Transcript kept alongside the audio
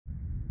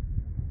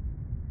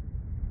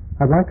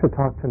I'd like to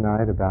talk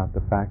tonight about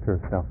the factor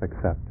of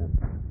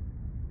self-acceptance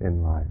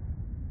in life.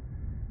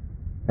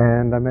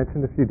 And I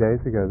mentioned a few days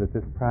ago that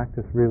this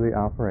practice really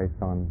operates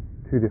on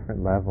two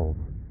different levels.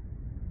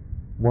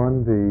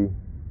 One, the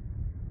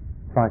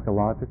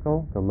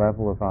psychological, the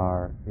level of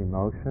our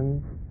emotions,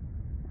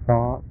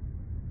 thought,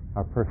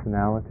 our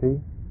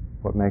personality,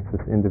 what makes us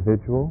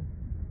individual.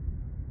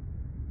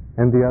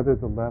 And the other,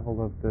 the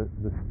level of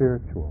the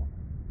spiritual,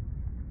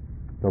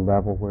 the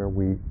level where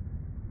we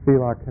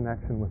feel our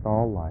connection with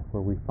all life,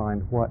 where we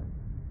find what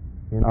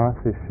in us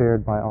is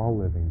shared by all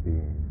living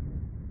beings.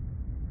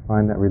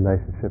 Find that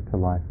relationship to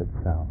life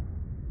itself.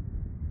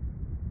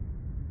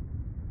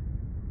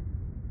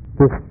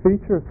 This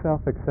feature of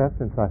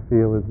self-acceptance, I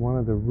feel, is one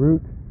of the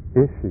root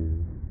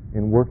issues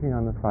in working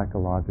on the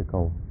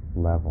psychological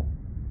level.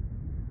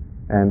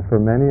 And for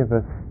many of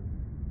us,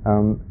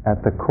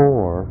 at the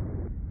core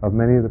of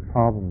many of the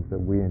problems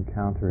that we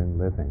encounter in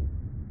living.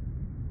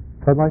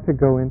 So I'd like to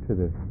go into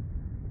this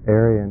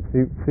area and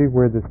see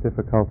where this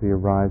difficulty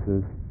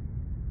arises,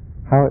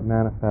 how it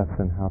manifests,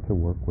 and how to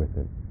work with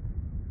it.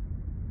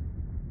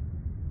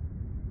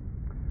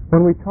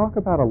 When we talk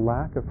about a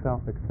lack of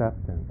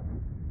self-acceptance,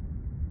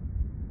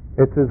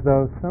 it's as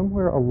though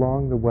somewhere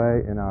along the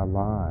way in our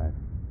lives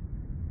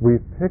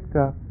we've picked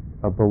up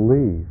a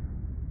belief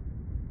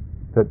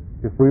that,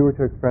 if we were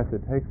to express it,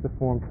 takes the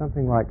form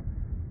something like,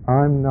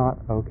 I'm not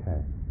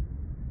okay.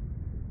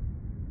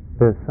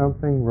 There's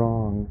something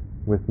wrong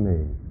with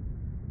me.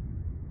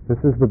 This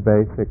is the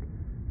basic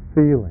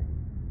feeling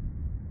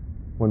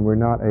when we're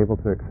not able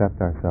to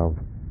accept ourselves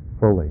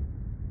fully.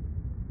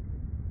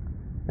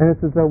 And it's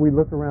as though we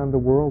look around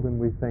the world and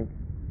we think,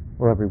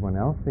 well, everyone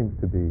else seems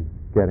to be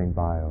getting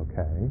by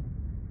okay,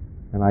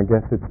 and I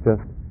guess it's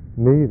just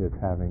me that's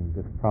having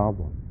this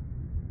problem,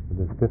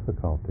 this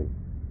difficulty.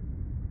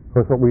 Of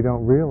course, what we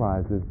don't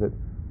realize is that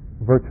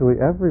virtually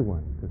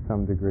everyone, to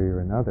some degree or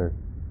another,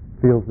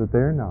 feels that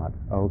they're not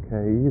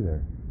okay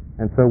either.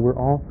 And so we're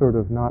all sort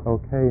of not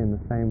okay in the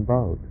same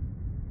boat,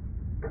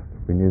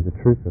 if we knew the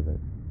truth of it.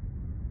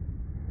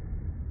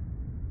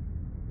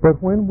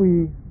 But when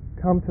we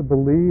come to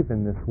believe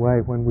in this way,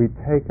 when we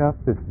take up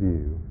this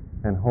view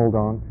and hold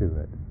on to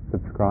it,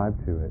 subscribe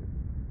to it,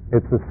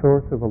 it's the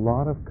source of a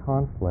lot of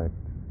conflict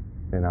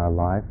in our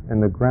life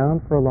and the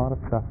ground for a lot of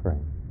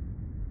suffering.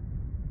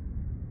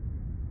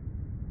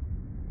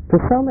 To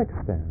some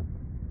extent,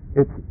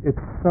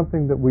 it's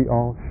something that we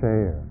all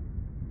share.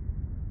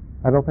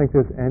 I don't think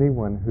there's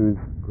anyone who's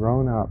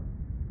grown up,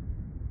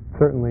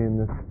 certainly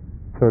in this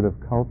sort of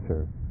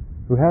culture,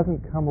 who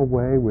hasn't come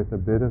away with a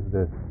bit of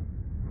this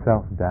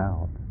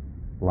self-doubt,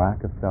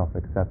 lack of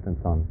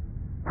self-acceptance on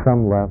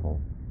some level.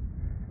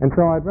 And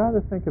so I'd rather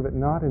think of it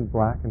not in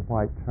black and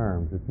white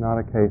terms. It's not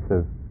a case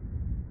of,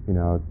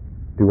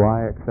 do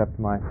I accept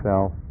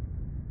myself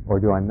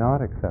or do I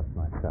not accept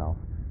myself?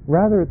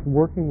 Rather, it's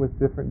working with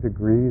different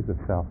degrees of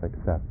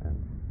self-acceptance.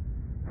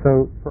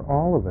 So for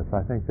all of us,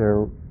 I think there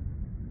are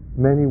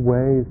many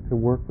ways to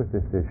work with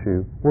this issue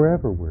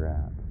wherever we're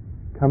at,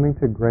 coming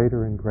to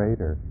greater and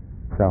greater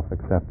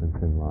self-acceptance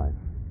in life.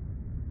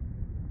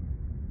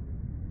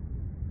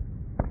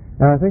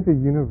 Now, I think the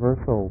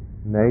universal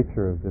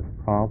nature of this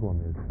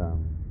problem is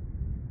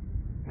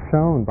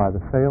shown by the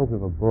sales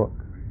of a book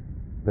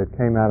that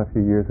came out a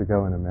few years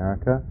ago in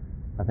America.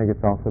 I think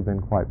it's also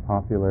been quite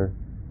popular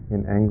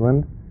in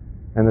England.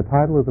 And the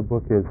title of the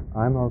book is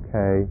I'm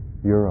Okay,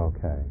 You're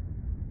Okay.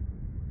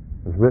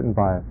 It was written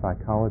by a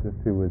psychologist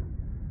who was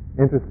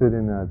interested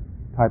in a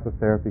type of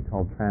therapy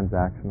called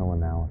transactional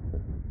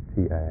analysis,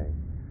 TA.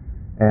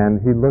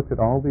 And he looked at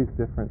all these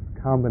different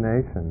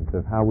combinations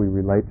of how we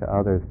relate to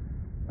others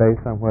based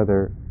on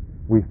whether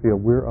we feel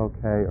we're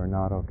okay or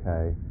not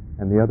okay,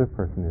 and the other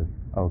person is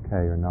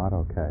okay or not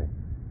okay.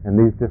 And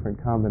these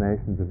different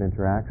combinations of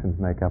interactions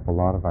make up a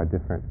lot of our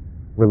different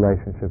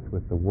relationships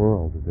with the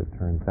world, as it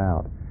turns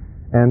out.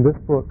 And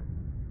this book,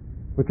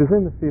 which is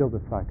in the field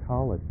of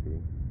psychology,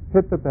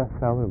 hit the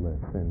bestseller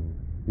list in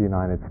the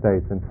United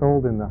States and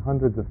sold in the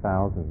hundreds of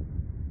thousands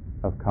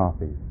of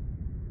copies.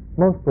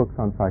 Most books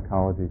on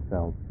psychology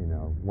sell,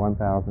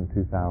 1,000,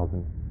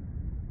 2,000,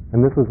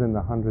 and this was in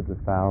the hundreds of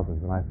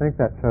thousands. And I think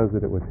that shows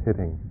that it was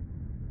hitting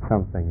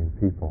something in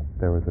people.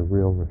 There was a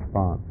real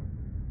response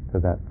to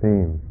that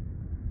theme.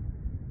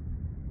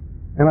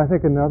 And I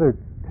think another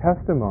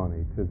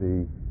testimony to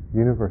the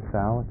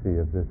universality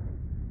of this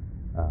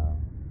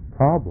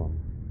problem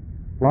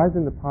lies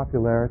in the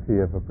popularity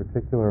of a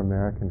particular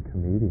American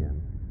comedian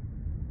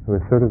who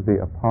is sort of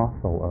the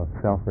apostle of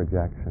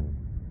self-rejection.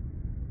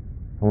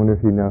 I wonder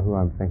if you know who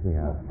I'm thinking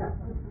of.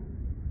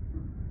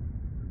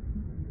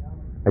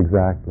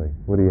 Exactly,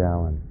 Woody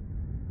Allen.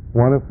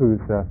 One of whose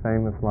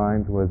famous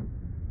lines was,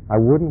 I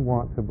wouldn't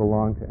want to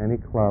belong to any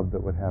club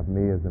that would have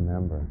me as a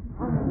member.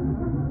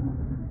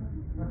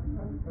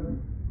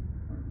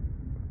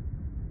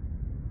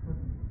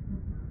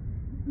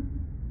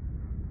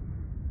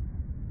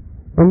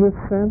 And this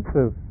sense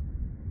of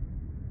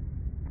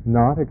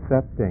not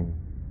accepting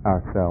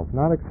ourselves,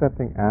 not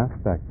accepting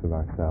aspects of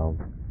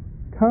ourselves,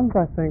 comes,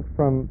 I think,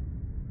 from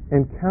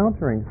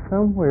encountering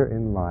somewhere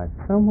in life,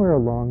 somewhere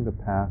along the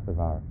path of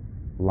our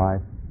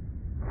life,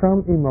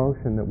 some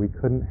emotion that we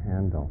couldn't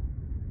handle.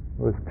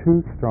 It was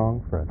too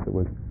strong for us. It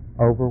was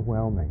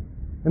overwhelming.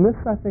 And this,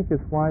 I think, is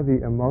why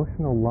the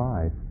emotional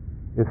life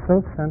is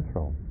so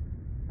central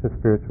to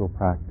spiritual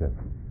practice.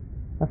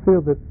 I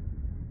feel that it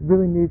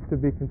really needs to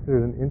be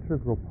considered an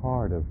integral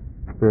part of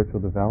spiritual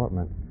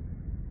development,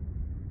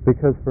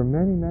 because for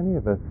many, many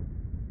of us,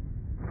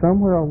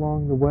 somewhere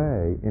along the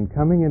way, in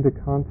coming into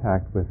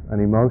contact with an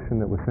emotion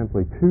that was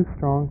simply too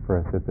strong for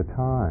us at the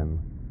time,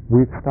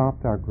 we've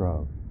stopped our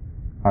growth.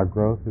 Our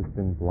growth has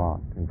been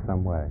blocked in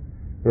some way.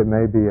 It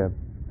may be a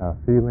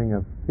feeling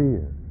of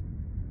fear,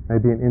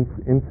 maybe an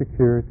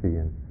insecurity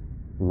in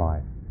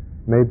life,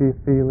 maybe a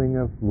feeling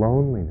of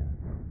loneliness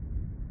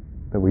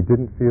that we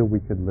didn't feel we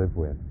could live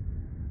with,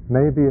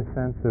 maybe a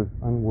sense of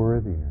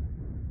unworthiness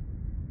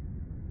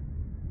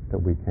that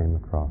we came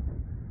across,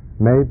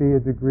 maybe a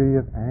degree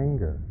of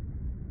anger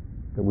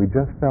that we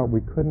just felt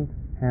we couldn't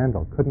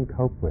handle, couldn't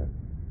cope with.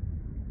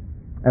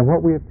 And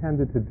what we have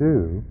tended to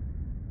do,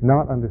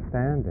 not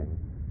understanding,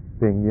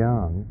 being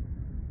young,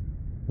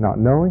 not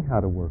knowing how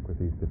to work with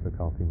these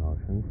difficult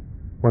emotions,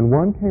 when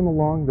one came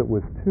along that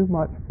was too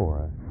much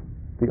for us,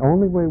 the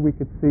only way we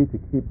could see to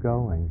keep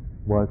going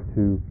was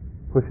to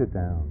push it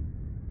down,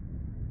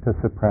 to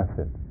suppress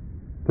it,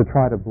 to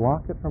try to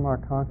block it from our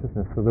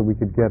consciousness so that we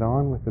could get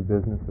on with the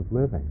business of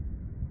living.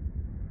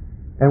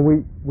 And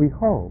we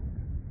hoped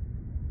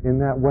in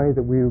that way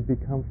that we would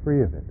become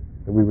free of it,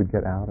 that we would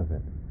get out of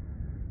it.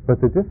 But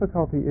the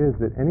difficulty is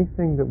that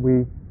anything that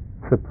we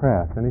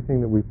suppress, anything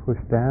that we push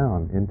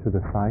down into the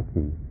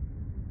psyche,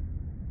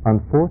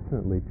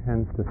 unfortunately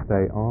tends to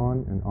stay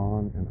on and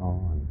on and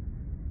on.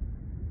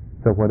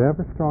 So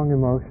whatever strong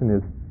emotion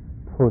is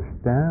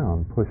pushed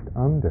down, pushed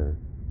under,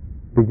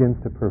 begins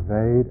to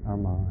pervade our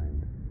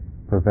mind,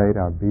 pervade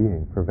our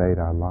being, pervade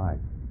our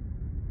life.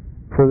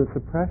 So that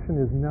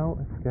suppression is no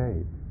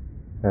escape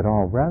at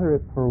all. Rather,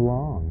 it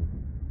prolongs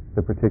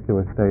the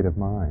particular state of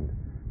mind.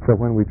 So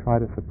when we try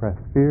to suppress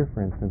fear,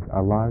 for instance,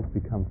 our lives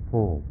become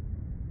full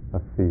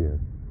of fear.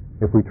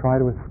 If we try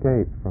to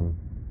escape from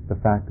the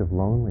fact of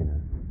loneliness,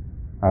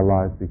 our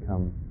lives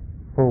become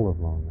full of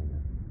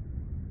loneliness.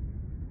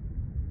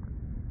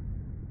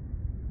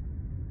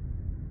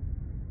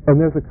 And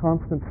there's a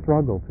constant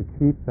struggle to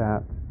keep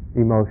that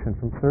emotion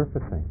from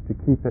surfacing, to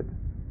keep it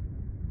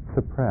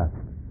suppressed.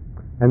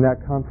 And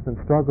that constant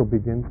struggle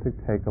begins to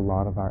take a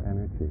lot of our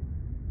energy.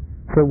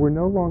 So we're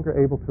no longer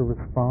able to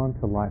respond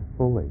to life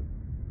fully.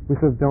 We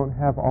sort of don't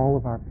have all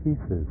of our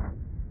pieces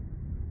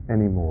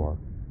anymore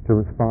to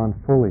respond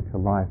fully to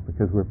life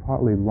because we're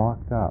partly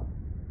locked up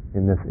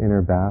in this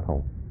inner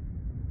battle.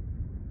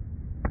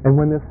 And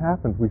when this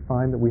happens, we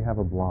find that we have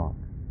a block.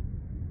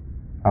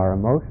 Our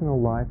emotional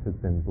life has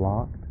been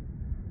blocked,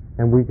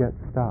 and we get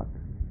stuck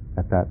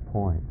at that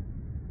point.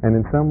 And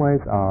in some ways,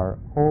 our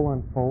whole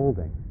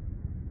unfolding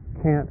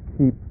can't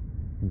keep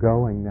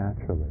going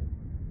naturally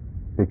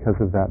because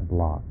of that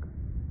block.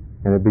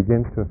 And it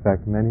begins to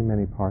affect many,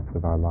 many parts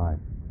of our life.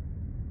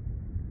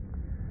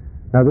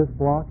 Now this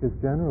block is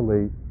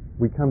generally,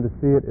 we come to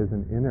see it as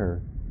an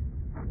inner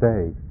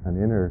state, an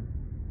inner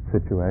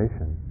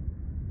situation.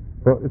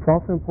 But it's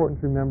also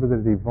important to remember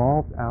that it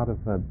evolved out of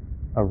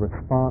a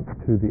response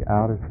to the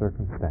outer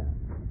circumstance.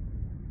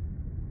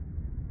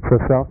 So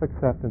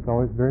self-acceptance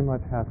always very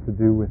much has to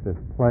do with this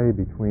play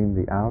between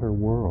the outer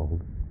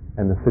world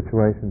and the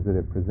situations that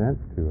it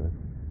presents to us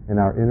and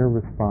our inner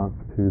response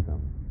to them.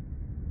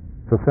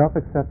 So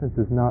self-acceptance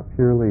is not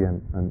purely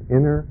an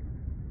inner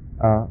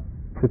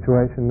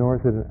situation, nor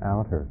is it an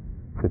outer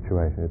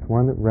situation. It's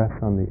one that rests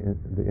on the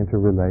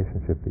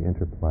interrelationship, the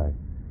interplay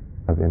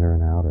of inner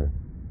and outer.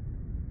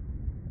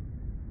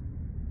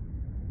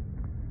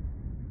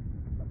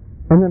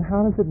 And then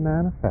how does it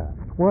manifest?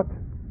 What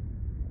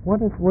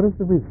is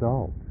the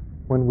result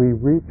when we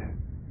reach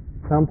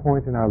some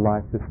point in our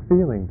life, this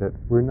feeling that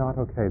we're not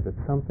okay, that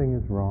something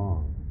is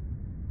wrong?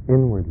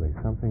 Inwardly,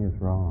 something is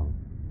wrong.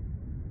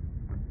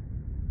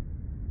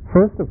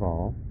 First of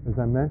all, as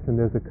I mentioned,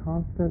 there's a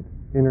constant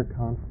inner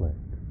conflict.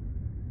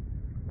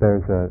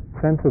 There's a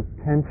sense of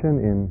tension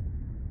in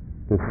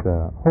this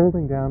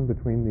holding down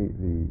between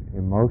the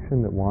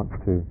emotion that wants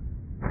to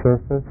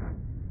surface,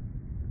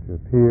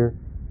 to appear,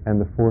 and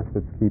the force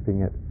that's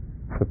keeping it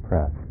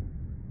suppressed.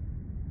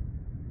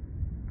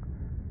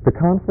 The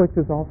conflict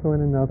is also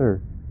in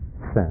another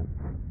sense.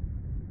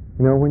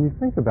 You know, when you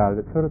think about it,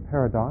 it's sort of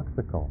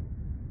paradoxical.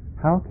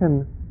 How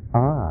can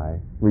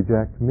I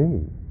reject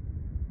me?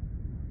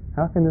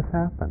 How can this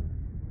happen?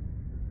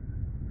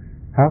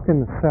 How can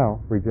the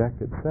self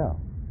reject itself?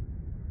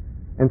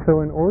 And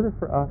so in order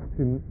for us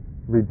to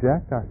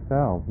reject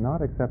ourselves,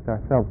 not accept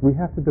ourselves, we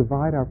have to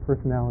divide our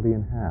personality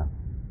in half.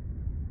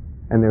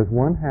 And there's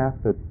one half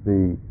that's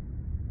the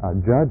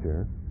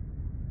judger,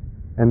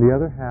 and the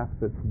other half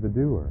that's the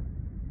doer,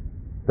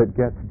 that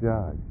gets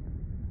judged.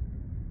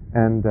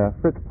 And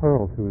Fritz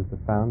Perls, who is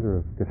the founder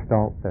of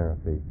Gestalt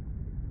therapy,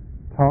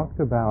 talked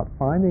about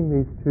finding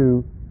these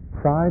two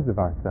sides of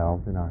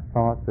ourselves in our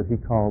thoughts that he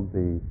called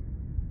the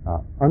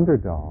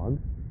underdog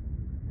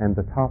and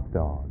the top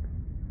dog.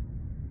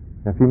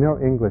 Now, if you know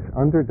English,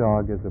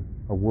 underdog is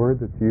a word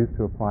that's used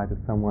to apply to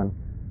someone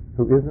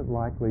who isn't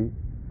likely,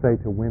 say,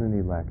 to win an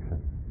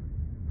election.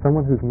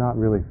 Someone who's not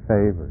really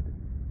favored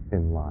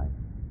in life.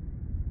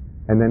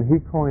 And then he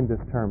coined this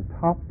term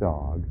top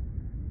dog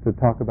to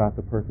talk about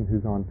the person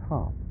who's on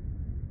top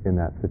in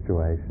that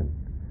situation.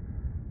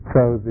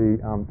 So the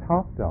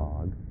top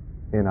dog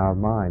in our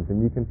minds,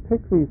 and you can pick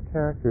these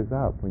characters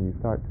up when you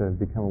start to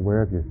become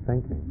aware of your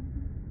thinking.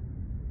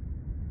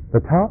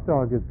 The top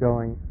dog is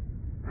going,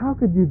 how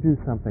could you do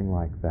something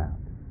like that?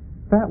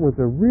 That was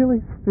a really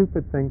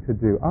stupid thing to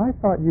do. I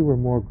thought you were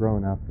more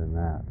grown up than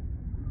that.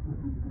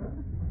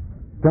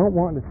 Don't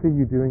want to see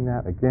you doing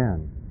that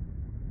again.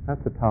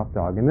 That's the top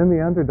dog. And then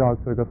the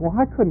underdog sort of goes, well,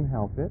 I couldn't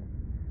help it.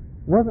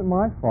 It wasn't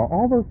my fault.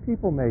 All those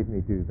people made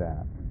me do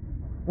that.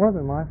 It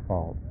wasn't my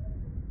fault.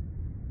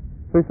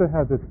 So you sort of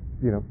have this,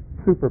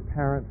 super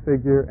parent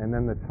figure, and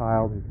then the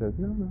child who says,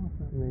 no, it's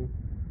not me.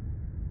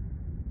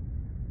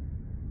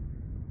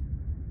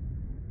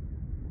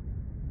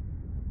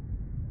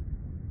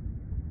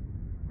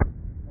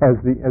 As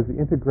the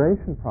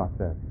integration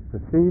process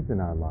proceeds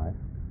in our life,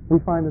 we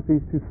find that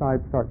these two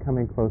sides start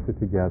coming closer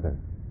together.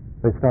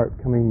 They start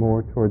coming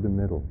more toward the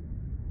middle.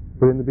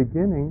 But in the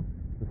beginning,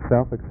 the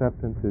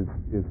self-acceptance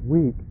is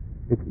weak.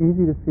 It's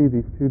easy to see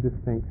these two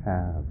distinct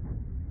halves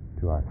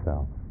to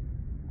ourselves.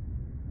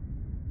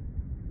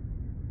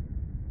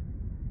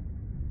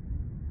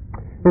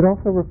 It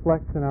also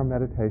reflects in our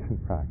meditation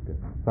practice.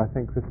 So I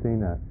think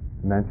Christina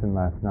mentioned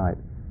last night,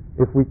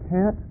 if we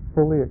can't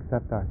fully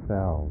accept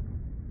ourselves,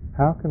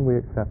 how can we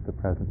accept the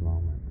present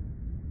moment?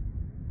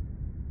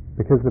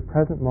 Because the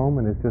present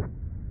moment is just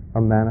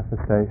a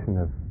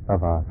manifestation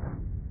of us.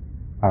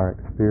 Our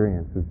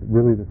experience is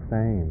really the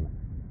same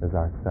as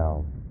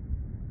ourselves.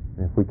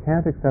 And if we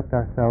can't accept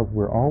ourselves,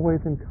 we're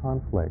always in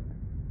conflict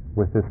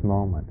with this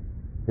moment.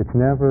 It's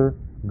never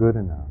good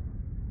enough.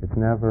 It's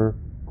never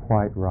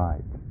quite right.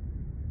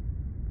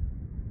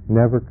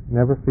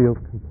 Never feels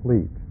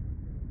complete.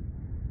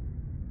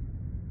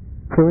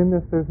 So in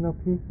this, there's no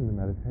peace in the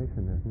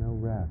meditation. There's no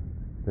rest.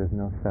 There's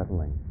no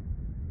settling.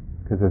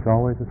 Because there's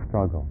always a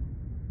struggle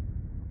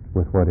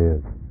with what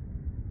is.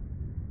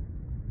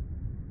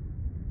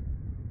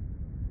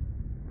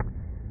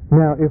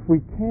 Now, if we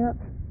can't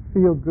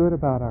feel good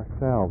about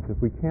ourselves, if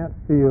we can't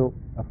feel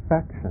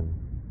affection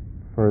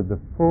for the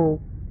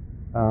full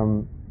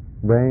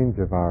range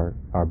of our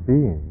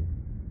being,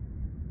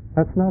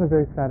 that's not a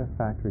very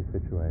satisfactory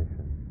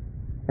situation.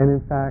 And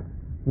in fact,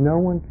 no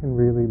one can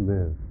really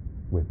live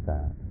with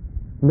that.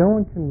 No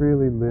one can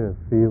really live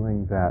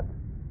feeling that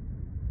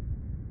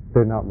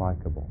they're not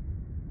likable.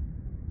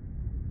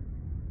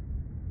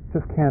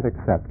 Just can't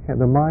accept.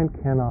 The mind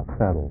cannot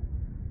settle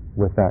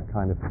with that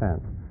kind of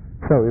sense.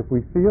 So if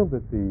we feel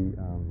that the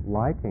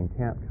liking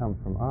can't come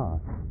from us,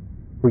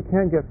 we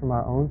can't get from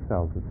our own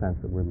selves the sense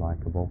that we're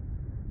likable,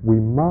 we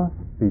must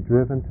be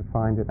driven to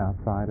find it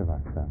outside of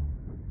ourselves.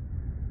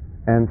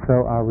 And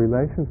so our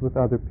relations with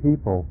other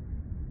people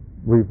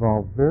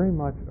revolve very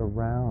much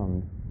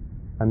around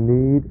a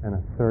need and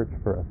a search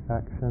for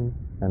affection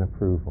and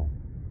approval.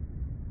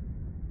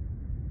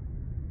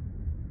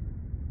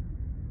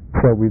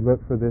 So we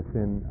look for this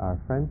in our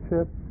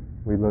friendships,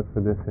 we look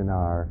for this in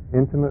our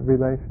intimate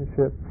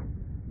relationships,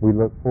 we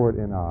look for it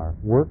in our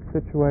work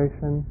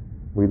situation,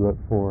 we look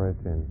for it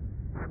in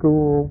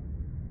school,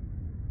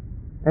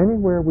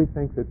 anywhere we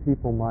think that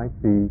people might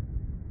be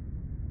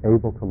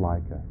able to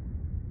like us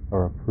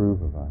or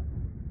approve of us.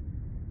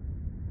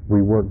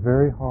 We work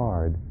very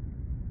hard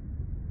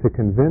to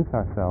convince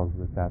ourselves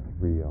that that's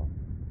real,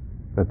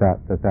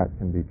 that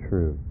can be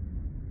true.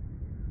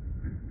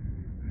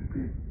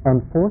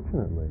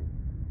 Unfortunately,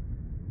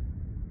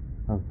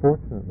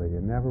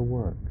 it never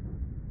works.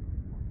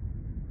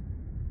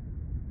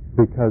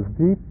 Because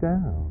deep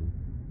down,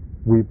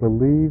 we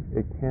believe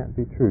it can't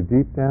be true.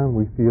 Deep down,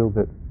 we feel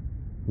that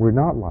we're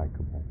not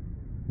likable,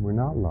 we're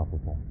not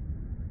lovable.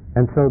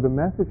 And so the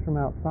message from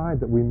outside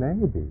that we may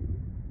be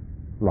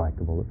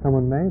likable, that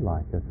someone may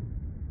like us,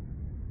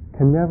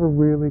 can never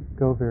really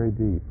go very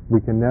deep. We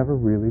can never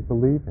really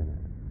believe in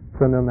it.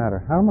 So no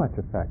matter how much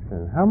affection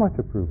and how much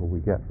approval we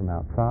get from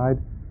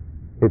outside,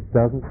 it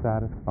doesn't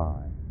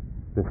satisfy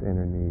this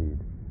inner need.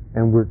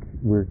 And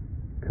we're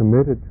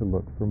committed to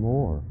look for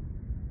more,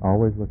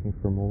 always looking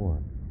for more.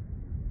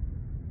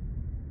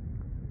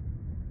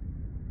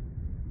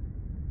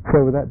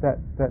 So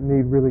that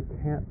need really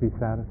can't be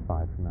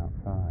satisfied from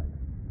outside,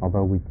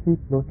 although we keep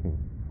looking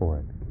for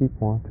it, keep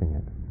wanting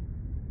it.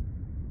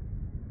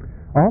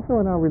 Also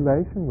in our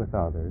relation with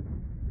others,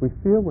 we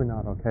feel we're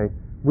not okay.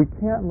 We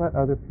can't let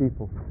other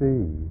people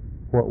see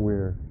what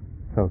we're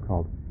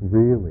so-called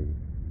really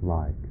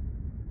like.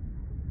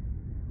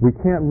 We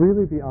can't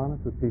really be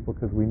honest with people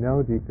because we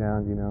know deep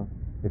down,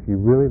 if you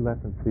really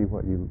let them see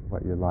what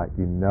you're like,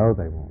 they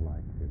won't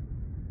like you.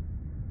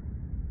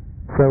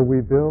 So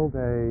we build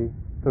a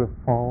sort of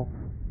false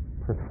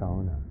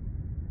persona,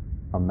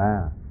 a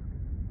mask.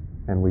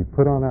 And we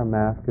put on our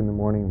mask in the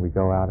morning and we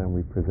go out and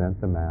we present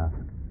the mask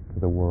to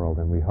the world,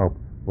 and we hope,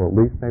 well, at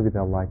least maybe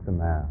they'll like the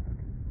mask.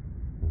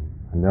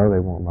 I know they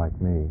won't like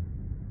me.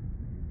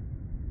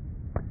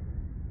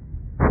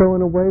 So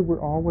in a way,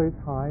 we're always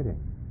hiding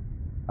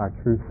our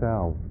true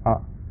selves.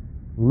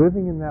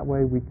 Living in that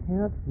way, we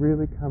can't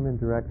really come in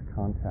direct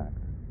contact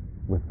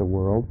with the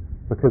world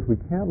because we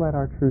can't let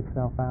our true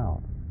self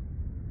out.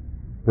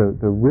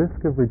 The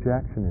risk of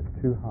rejection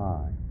is too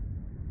high.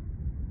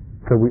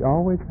 So we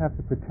always have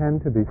to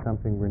pretend to be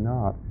something we're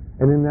not,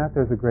 and in that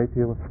there's a great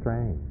deal of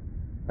strain,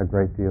 a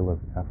great deal of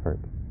effort.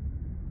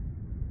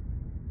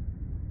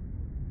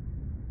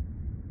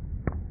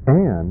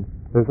 And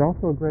there's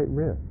also a great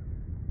risk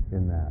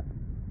in that.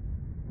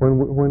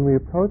 When we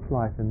approach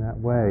life in that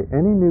way,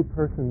 any new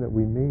person that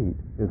we meet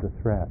is a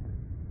threat.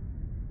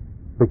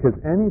 Because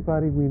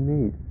anybody we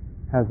meet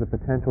has the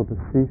potential to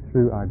see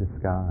through our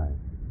disguise.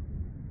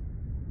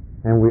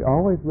 And we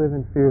always live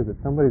in fear that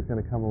somebody's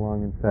going to come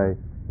along and say,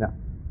 now,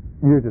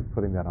 you're just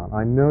putting that on.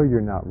 I know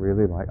you're not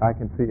really like, I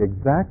can see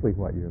exactly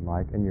what you're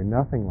like, and you're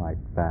nothing like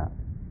that.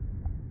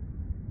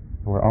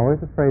 And we're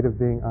always afraid of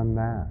being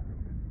unmasked,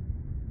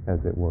 as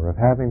it were, of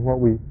having what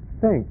we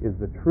think is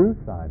the true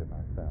side of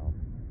ourselves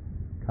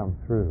come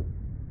through.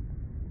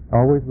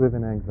 Always live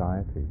in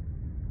anxiety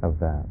of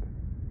that.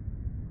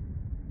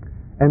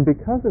 And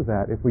because of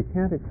that, if we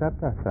can't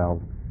accept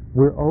ourselves,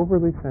 we're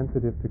overly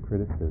sensitive to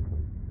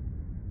criticism.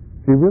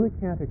 If you really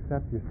can't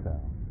accept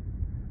yourself,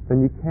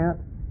 then you can't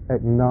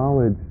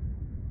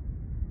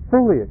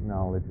fully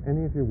acknowledge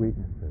any of your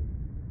weaknesses.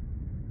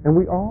 And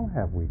we all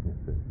have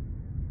weaknesses.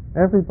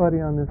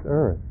 Everybody on this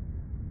earth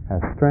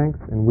has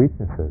strengths and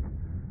weaknesses.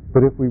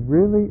 But if we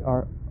really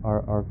are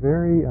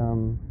very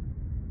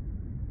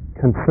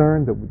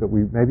concerned that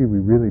maybe we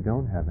really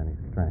don't have any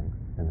strength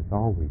and it's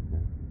all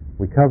weakness,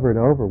 we cover it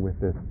over with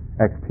this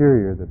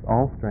exterior that's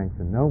all strengths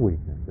and no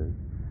weaknesses,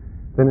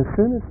 then as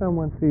soon as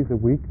someone sees a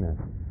weakness,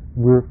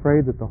 we're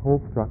afraid that the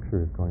whole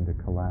structure is going to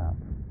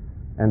collapse.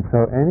 And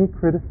so any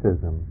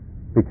criticism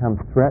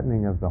becomes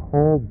threatening of the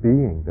whole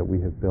being that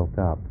we have built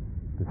up,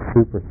 the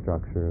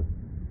superstructure of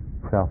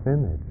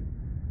self-image.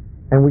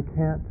 And we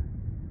can't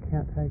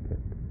take it.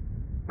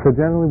 So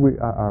generally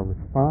our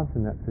response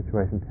in that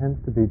situation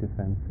tends to be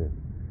defensive.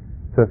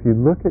 So if you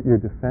look at your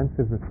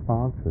defensive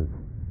responses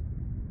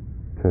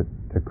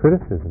to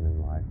criticism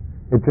in life,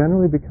 it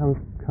generally comes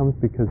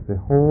because the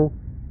whole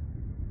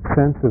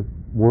sense of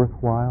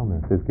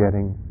worthwhileness is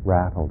getting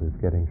rattled, is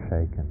getting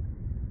shaken,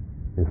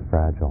 is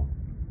fragile.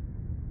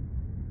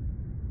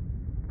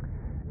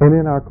 And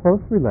in our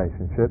close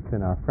relationships,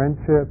 in our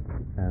friendships,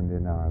 and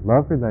in our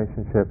love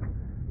relationships,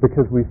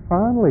 because we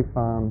finally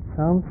found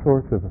some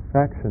source of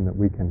affection that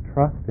we can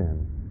trust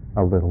in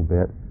a little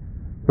bit,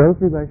 those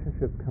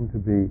relationships come to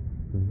be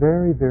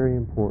very, very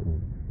important.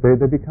 They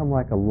become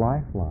like a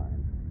lifeline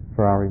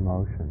for our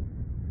emotions.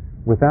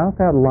 Without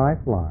that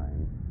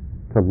lifeline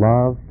to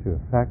love, to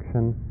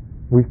affection,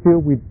 we feel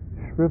we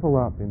shrivel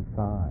up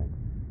inside.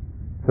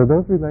 So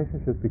those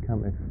relationships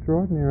become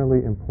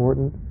extraordinarily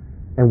important,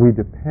 and we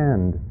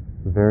depend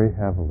very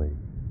heavily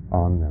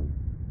on them.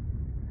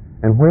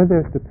 And where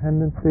there's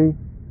dependency,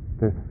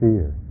 there's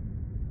fear.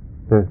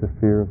 There's the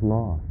fear of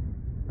loss,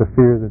 the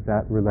fear that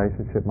that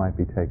relationship might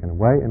be taken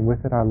away, and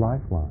with it our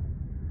lifeline,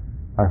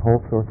 our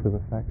whole source of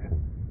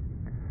affection.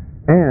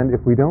 And if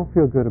we don't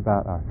feel good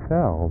about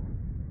ourselves,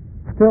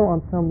 still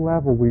on some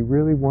level we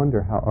really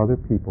wonder how other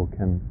people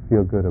can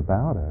feel good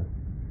about us.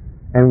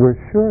 And we're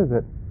sure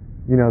that,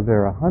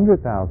 there are 100,000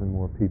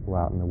 more people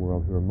out in the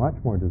world who are much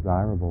more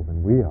desirable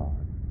than we are.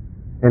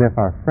 And if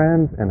our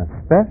friends, and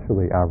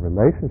especially our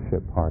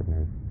relationship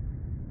partners,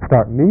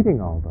 start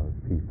meeting all those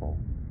people,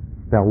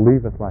 they'll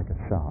leave us like a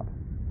shot.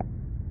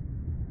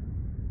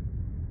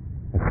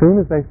 As soon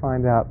as they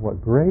find out what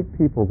great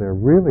people there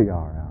really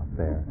are out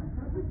there,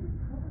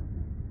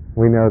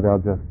 we know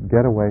they'll just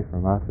get away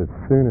from us as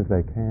soon as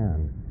they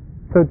can.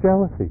 So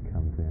jealousy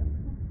comes in,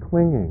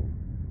 clinging,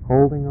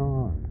 holding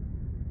on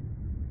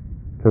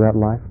to that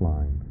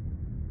lifeline.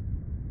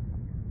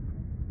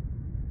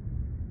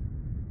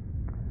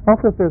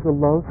 Also, if there's a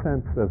low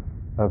sense of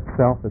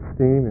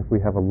self-esteem, if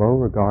we have a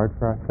low regard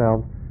for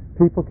ourselves,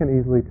 people can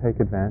easily take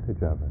advantage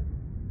of us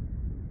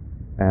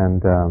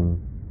and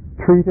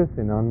treat us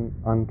in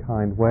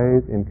unkind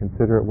ways,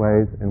 inconsiderate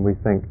ways, and we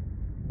think,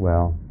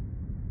 well,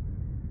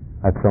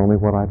 that's only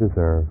what I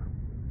deserve.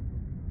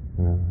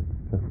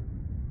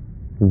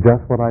 It's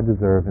just what I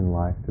deserve in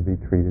life to be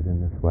treated in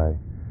this way.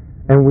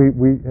 And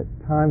we at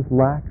times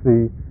lack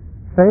the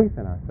faith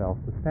in ourselves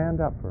to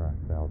stand up for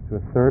ourselves, to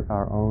assert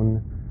our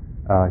own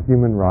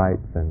human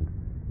rights and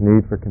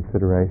need for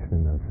consideration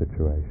in those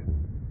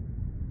situations.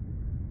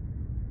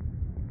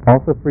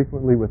 Also,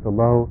 frequently with a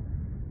low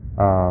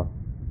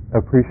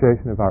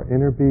appreciation of our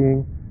inner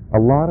being, a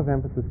lot of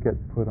emphasis gets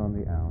put on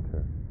the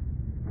outer.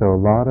 So a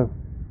lot of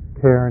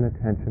care and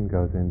attention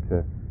goes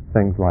into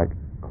things like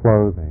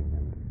clothing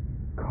and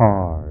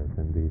cars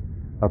and the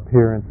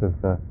appearance of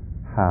the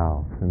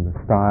house and the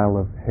style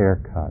of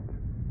haircut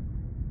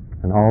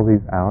and all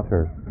these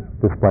outer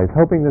displays,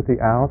 hoping that the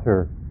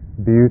outer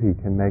beauty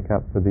can make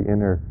up for the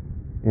inner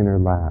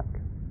lack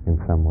in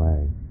some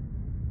way.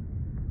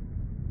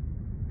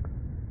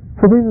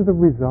 So these are the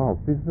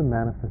results, these are the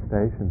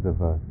manifestations of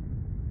a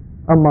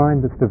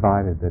mind that's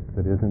divided,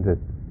 that isn't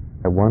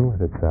at one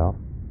with itself.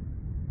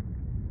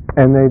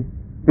 And they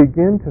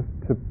begin to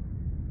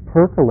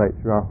percolate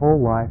through our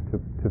whole life to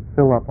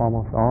fill up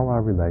almost all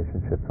our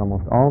relationships.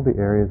 Almost all the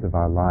areas of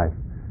our life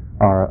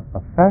are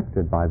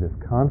affected by this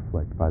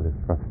conflict, by this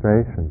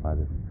frustration, by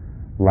this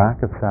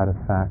lack of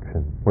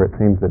satisfaction, where it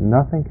seems that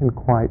nothing can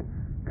quite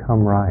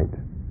come right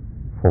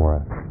for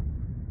us.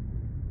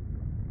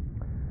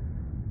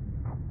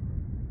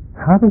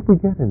 How did we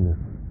get in this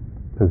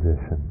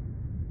position?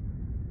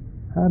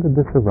 How did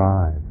this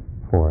arise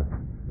for us?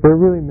 There are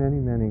really many,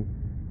 many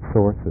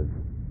sources.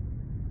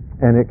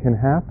 And it can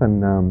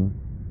happen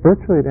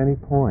virtually at any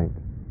point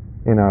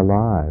in our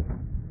lives.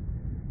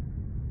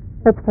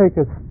 Let's take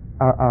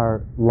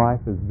our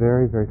life as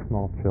very, very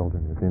small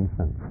children, as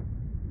infants.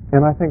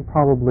 And I think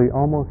probably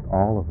almost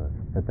all of us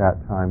at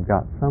that time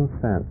got some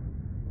sense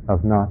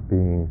of not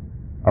being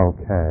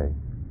okay.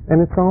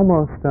 And it's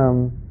almost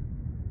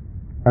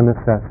a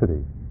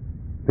necessity,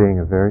 being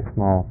a very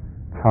small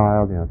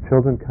child. You know,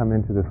 children come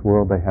into this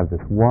world, they have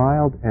this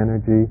wild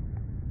energy,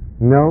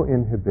 no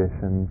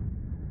inhibitions.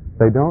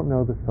 They don't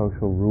know the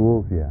social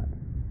rules yet.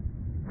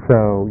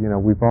 So, you know,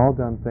 we've all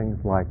done things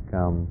like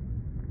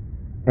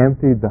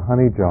emptied the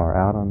honey jar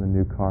out on the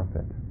new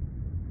carpet,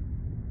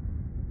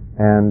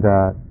 and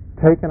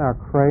taken our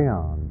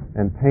crayons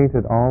and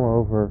painted all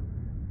over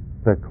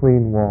the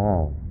clean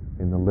wall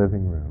in the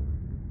living room.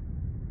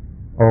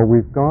 Or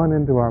we've gone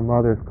into our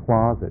mother's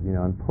closet, you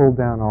know, and pulled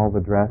down all the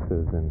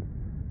dresses and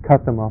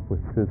cut them up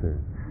with scissors.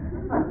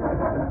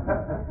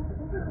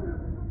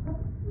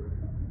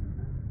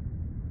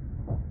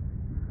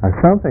 Or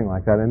something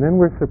like that, and then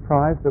we're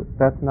surprised that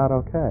that's not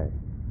okay.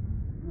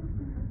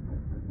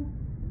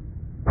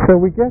 So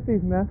we get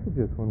these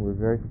messages when we're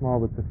very small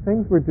that the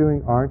things we're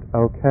doing aren't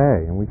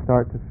okay, and we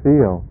start to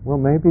feel, well,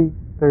 maybe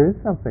there is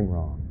something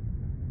wrong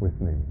with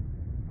me.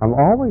 I'm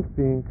always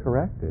being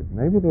corrected.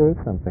 Maybe there is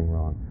something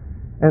wrong.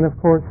 And of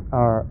course,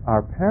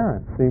 our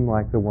parents seem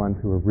like the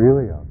ones who are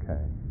really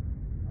okay.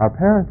 Our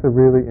parents are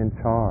really in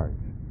charge.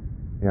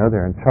 You know,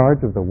 they're in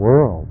charge of the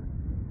world.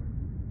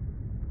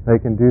 They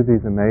can do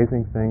these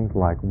amazing things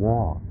like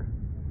walk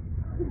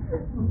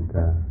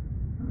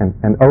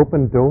and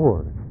open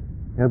doors.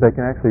 You know, they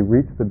can actually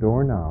reach the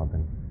doorknob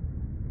and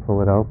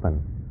pull it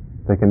open.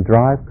 They can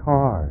drive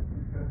cars.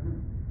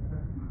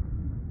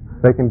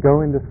 They can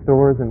go into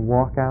stores and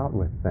walk out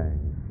with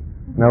things.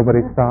 Nobody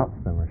stops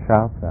them or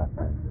shouts at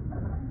them.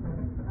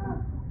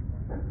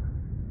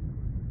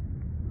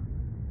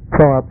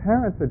 So our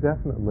parents are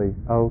definitely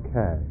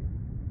okay.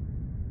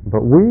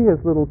 But we as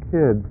little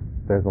kids,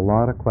 there's a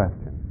lot of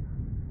questions.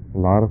 A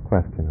lot of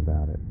question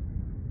about it.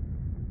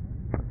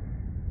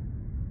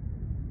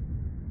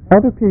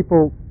 Other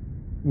people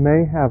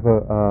may have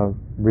a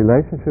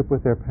relationship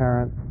with their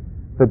parents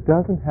that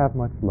doesn't have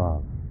much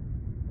love,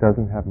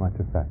 doesn't have much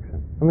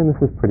affection. I mean,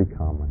 this is pretty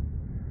common.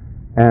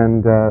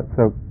 And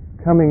so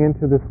coming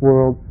into this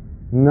world,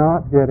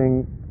 not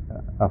getting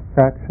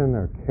affection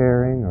or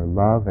caring or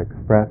love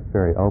expressed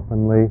very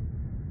openly,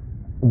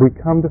 we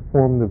come to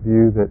form the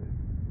view that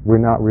we're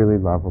not really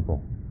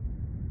lovable.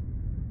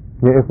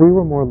 Yeah, if we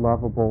were more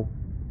lovable,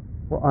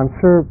 well, I'm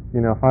sure,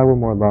 you know, if I were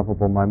more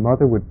lovable, my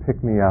mother would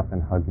pick me up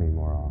and hug me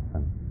more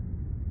often.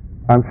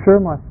 I'm sure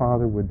my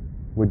father would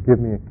give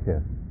me a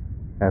kiss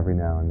every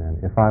now and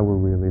then if I were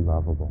really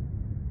lovable.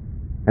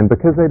 And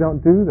because they don't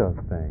do those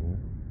things,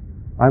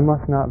 I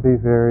must not be a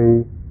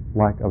very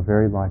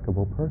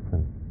likable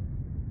person.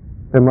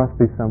 There must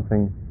be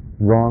something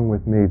wrong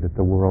with me that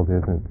the world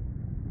isn't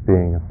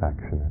being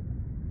affectionate.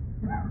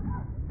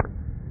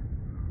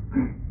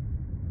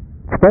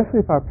 Especially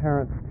if our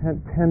parents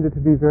tended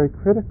to be very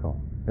critical,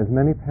 as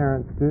many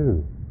parents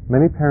do.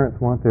 Many parents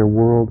want their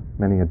world,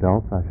 many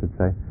adults I should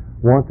say,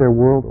 want their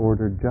world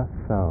ordered just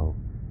so.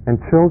 And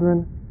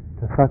children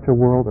to such a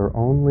world are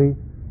only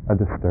a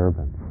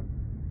disturbance,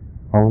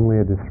 only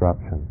a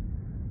disruption.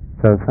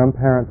 So some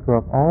parents grow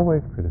up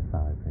always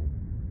criticizing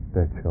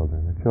their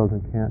children. The children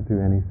can't do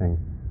anything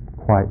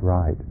quite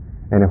right.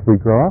 And if we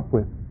grow up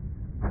with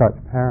such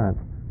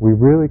parents, we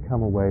really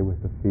come away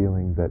with the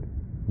feeling that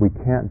we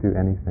can't do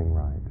anything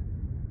right.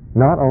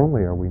 Not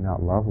only are we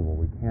not lovable,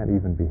 we can't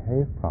even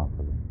behave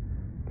properly.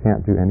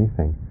 Can't do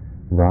anything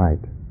right.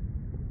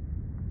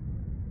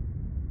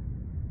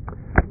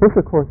 This,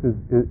 of course, is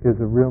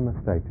a real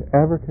mistake. To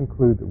ever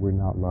conclude that we're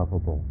not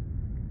lovable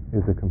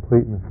is a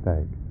complete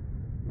mistake.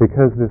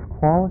 Because this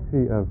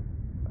quality of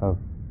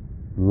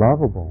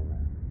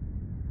lovableness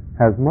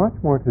has much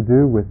more to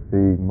do with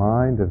the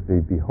mind of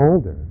the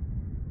beholder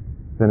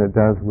than it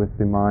does with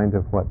the mind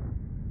of what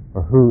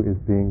or who is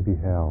being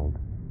beheld.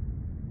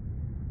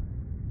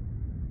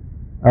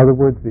 In other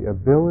words, the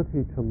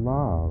ability to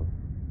love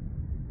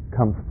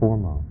comes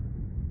foremost.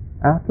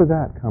 After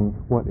that comes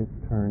what it's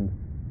turned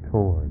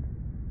toward.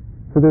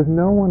 So there's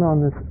no one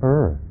on this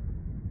earth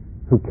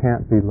who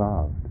can't be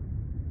loved.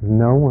 There's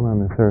no one on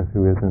this earth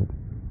who isn't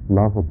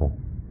lovable.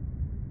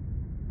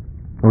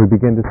 And we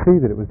begin to see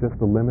that it was just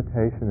the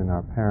limitation in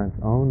our parents'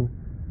 own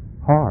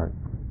hearts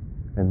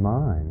and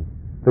minds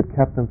that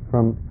kept them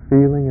from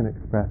feeling and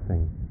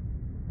expressing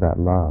that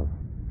love.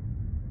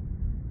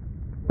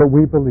 But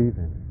we believe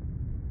in it.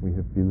 We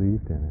have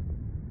believed in it.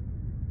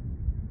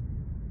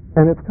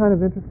 And it's kind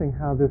of interesting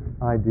how this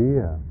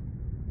idea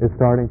is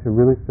starting to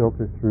really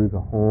filter through the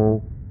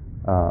whole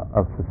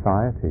of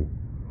society.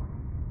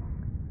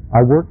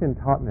 I work in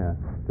Totnes,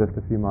 just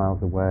a few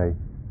miles away,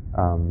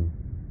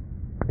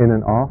 in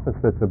an office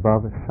that's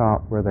above a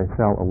shop where they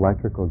sell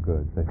electrical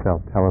goods. They sell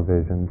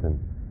televisions and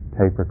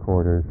tape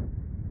recorders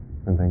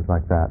and things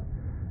like that.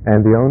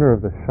 And the owner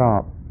of the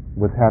shop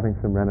was having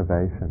some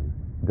renovation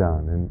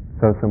done. And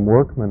so some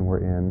workmen were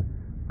in,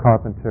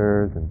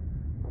 carpenters and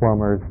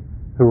plumbers,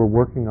 who were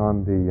working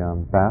on the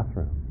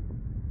bathroom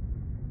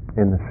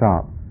in the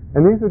shop.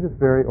 And these are just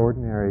very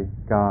ordinary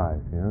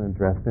guys,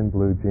 dressed in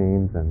blue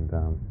jeans and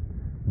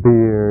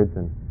beards,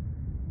 and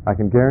I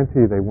can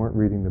guarantee they weren't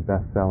reading the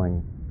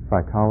best-selling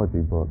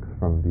psychology books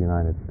from the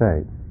United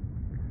States.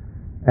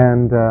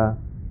 And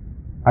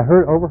I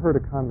overheard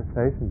a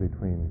conversation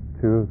between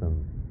two of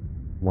them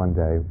one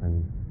day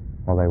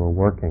while they were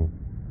working.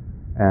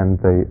 And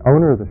the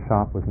owner of the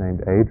shop was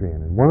named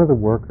Adrian, and one of the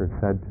workers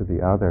said to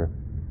the other,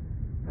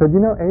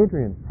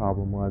 Adrian's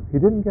problem was he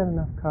didn't get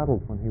enough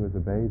cuddles when he was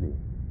a baby.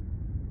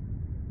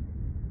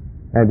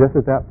 And just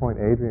at that point,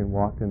 Adrian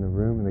walked in the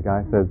room, and the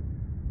guy says,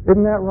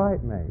 "Isn't that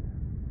right, mate?"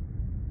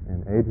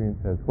 And Adrian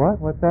says, "What?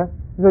 What's that?"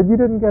 He said, "You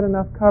didn't get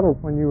enough cuddles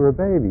when you were a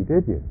baby,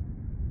 did you?"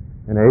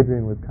 And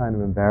Adrian was kind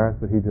of embarrassed,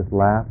 but he just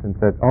laughed and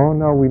said, "Oh,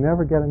 no, we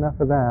never get enough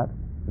of that.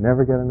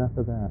 Never get enough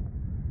of that."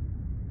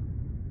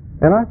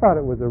 And I thought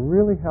it was a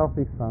really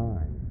healthy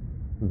sign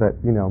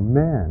that,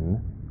 men,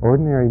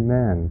 ordinary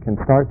men, can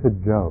start to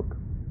joke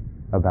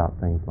about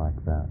things like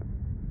that.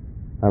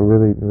 That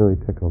really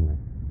tickled me.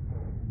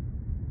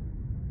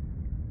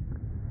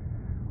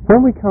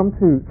 When we come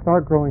to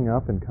start growing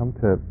up and come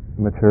to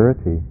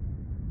maturity,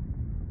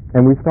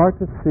 and we start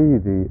to see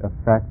the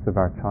effects of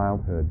our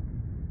childhood,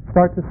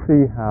 start to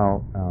see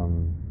how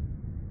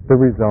the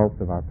results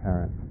of our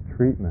parents'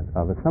 treatment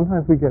of us,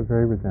 sometimes we get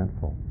very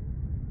resentful.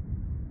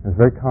 It's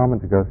very common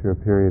to go through a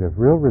period of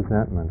real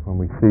resentment when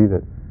we see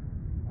that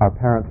our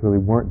parents really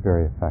weren't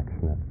very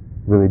affectionate,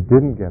 really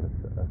didn't give us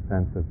a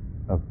sense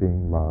of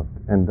being loved,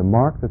 and the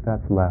mark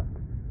that's left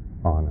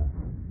on us.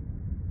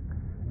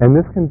 And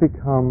this can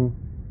become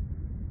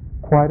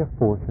quite a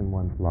force in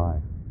one's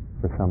life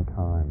for some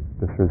time,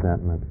 this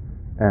resentment.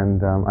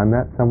 And I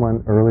met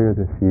someone earlier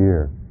this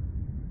year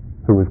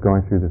who was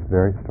going through this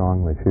very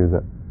strongly. She was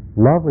a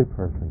lovely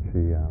person.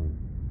 She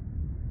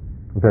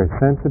was very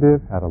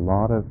sensitive, had a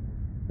lot of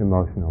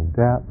emotional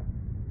depth,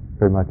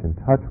 very much in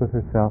touch with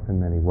herself in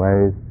many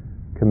ways,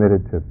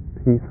 committed to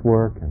peace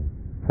work and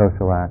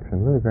social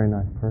action, really very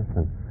nice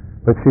person.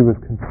 But she was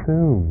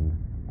consumed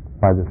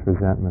by this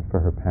resentment for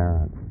her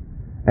parents.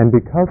 And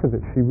because of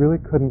it, she really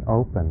couldn't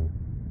open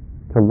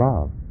to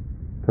love,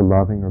 to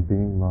loving or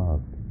being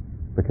loved,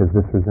 because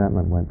this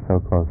resentment went so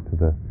close to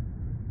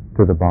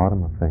the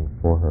bottom of things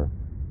for her.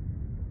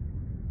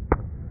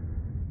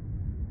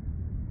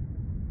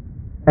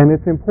 And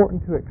it's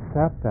important to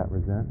accept that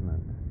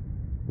resentment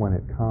when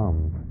it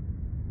comes.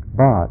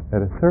 But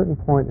at a certain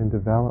point in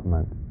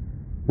development,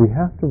 we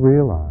have to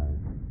realize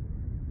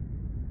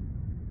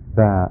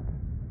that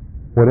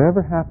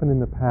whatever happened in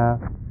the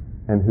past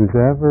and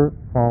whosever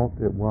fault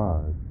it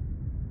was,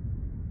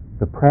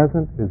 the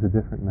present is a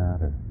different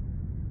matter.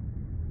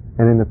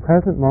 And in the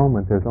present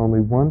moment, there's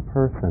only one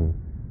person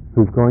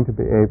who's going to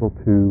be able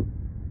to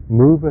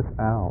move us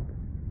out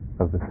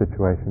of the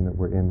situation that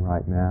we're in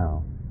right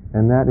now,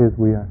 and that is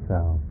we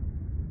ourselves.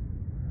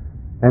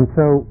 And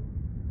so,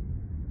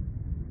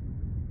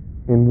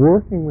 in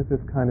working with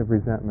this kind of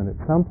resentment,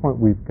 at some point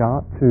we've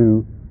got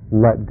to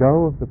let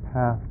go of the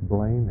past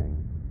blaming,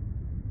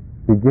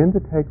 begin to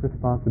take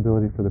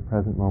responsibility for the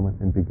present moment,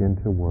 and begin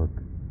to work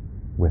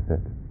with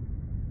it.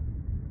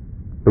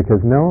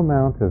 Because no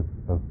amount of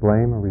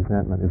blame or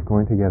resentment is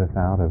going to get us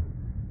out of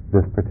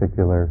this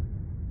particular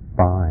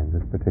bind,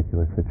 this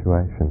particular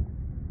situation.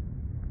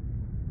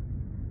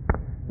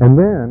 And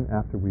then,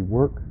 after we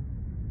work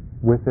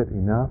with it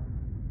enough,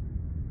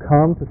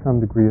 come to some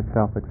degree of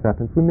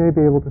self-acceptance, we may be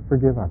able to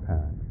forgive our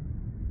parents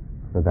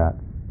for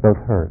those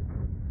hurts.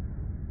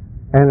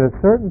 And at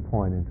a certain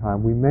point in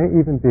time, we may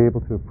even be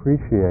able to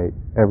appreciate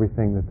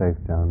everything that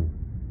they've done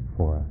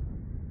for us.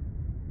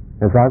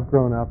 As I've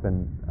grown up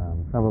and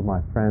some of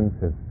my friends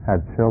have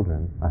had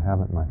children, I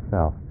haven't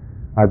myself,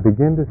 I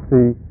begin to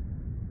see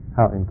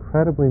how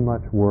incredibly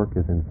much work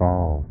is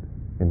involved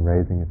in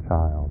raising a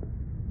child.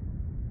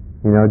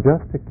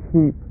 Just to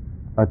keep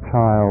a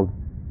child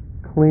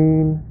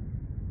clean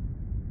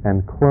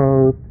and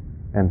clothed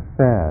and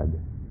fed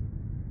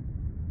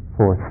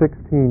for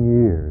 16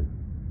 years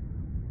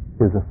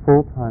is a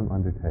full-time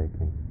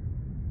undertaking.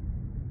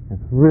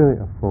 It's really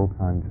a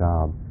full-time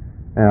job.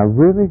 And I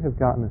really have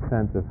gotten a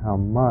sense of how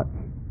much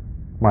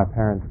my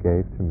parents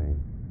gave to me.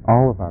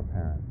 All of our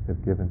parents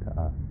have given to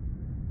us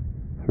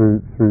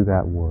through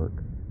that work.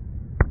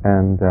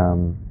 And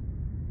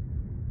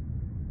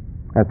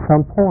at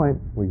some point,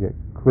 we get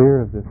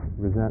clear of this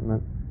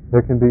resentment,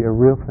 there can be a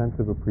real sense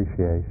of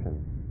appreciation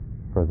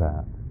for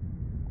that,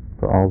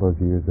 for all those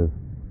years of,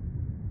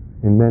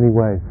 in many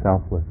ways,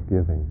 selfless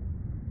giving.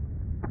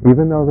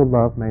 Even though the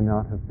love may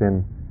not have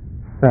been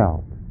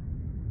felt,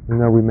 even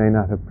though we may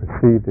not have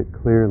perceived it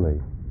clearly,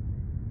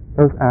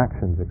 those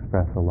actions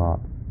express a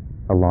lot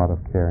of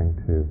caring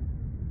too.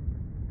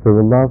 So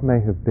the love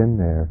may have been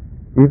there,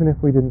 even if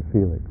we didn't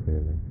feel it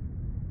clearly.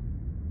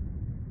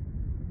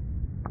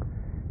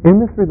 In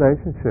this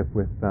relationship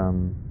with,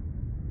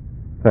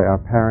 say,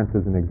 our parents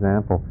as an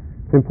example,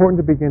 it's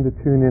important to begin to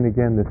tune in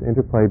again this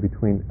interplay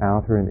between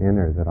outer and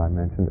inner that I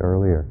mentioned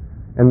earlier.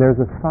 And there's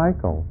a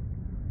cycle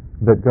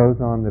that goes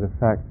on that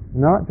affects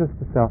not just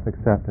the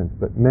self-acceptance,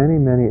 but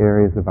many, many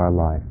areas of our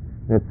life.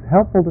 And it's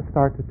helpful to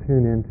start to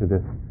tune into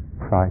this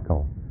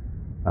cycle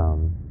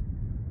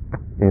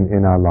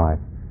in our life.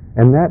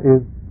 And that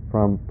is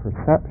from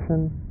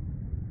perception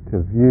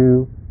to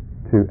view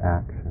to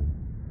action.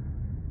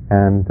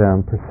 And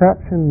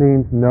perception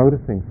means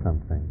noticing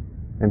something.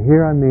 And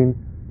here I mean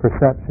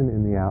perception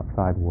in the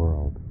outside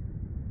world.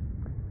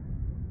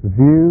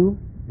 View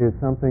is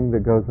something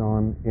that goes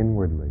on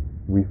inwardly.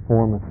 We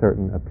form a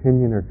certain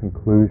opinion or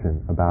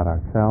conclusion about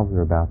ourselves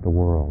or about the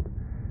world.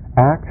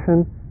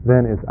 Action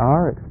then is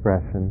our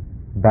expression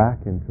back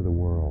into the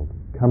world,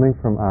 coming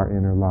from our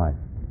inner life.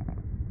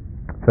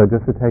 So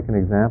just to take an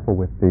example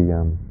with the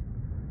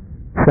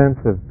sense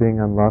of being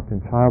unloved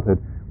in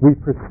childhood, we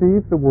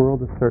perceive the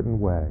world a certain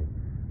way.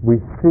 We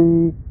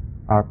see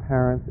our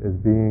parents as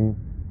being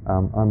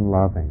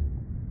unloving.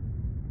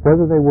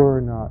 Whether they were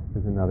or not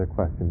is another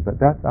question, but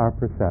that's our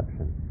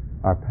perception.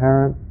 Our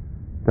parents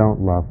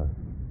don't love us.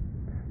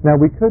 Now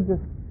we could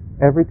just,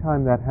 every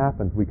time that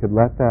happens, we could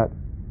let that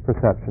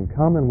perception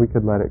come and we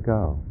could let it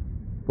go.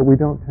 But we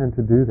don't tend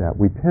to do that.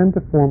 We tend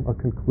to form a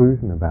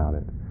conclusion about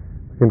it.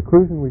 The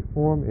conclusion we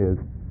form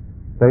is,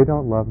 they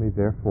don't love me,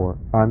 therefore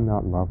I'm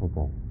not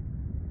lovable.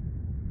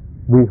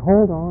 We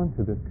hold on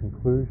to this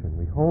conclusion,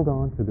 we hold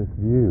on to this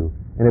view,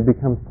 and it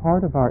becomes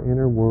part of our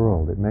inner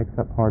world. It makes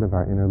up part of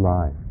our inner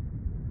life.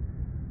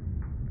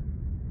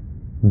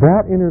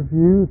 That inner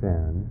view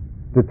then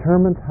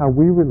determines how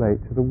we relate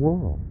to the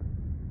world.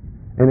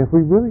 And if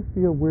we really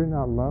feel we're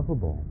not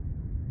lovable,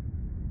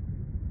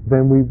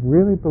 then we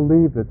really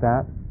believe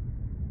that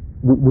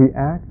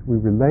we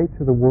relate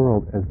to the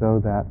world as though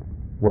that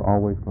were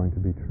always going to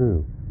be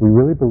true. We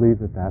really believe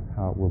that that's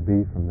how it will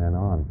be from then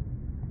on.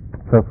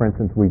 So for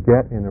instance, we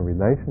get in a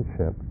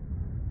relationship,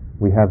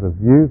 we have the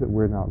view that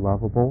we're not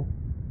lovable,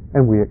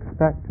 and we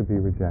expect to be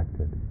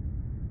rejected.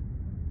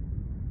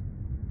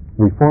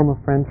 We form a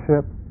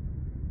friendship,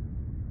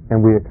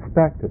 and we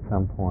expect at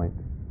some point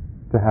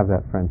to have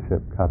that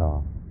friendship cut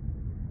off.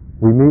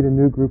 We meet a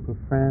new group of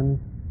friends,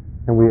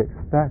 and we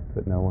expect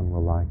that no one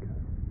will like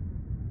us,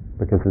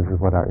 because this is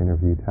what our inner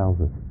view tells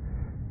us.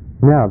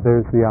 Now,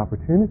 there's the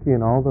opportunity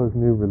in all those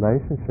new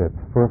relationships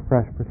for a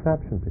fresh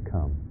perception to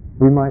come.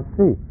 We might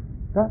see,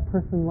 that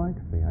person likes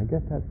me. I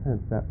get that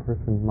sense that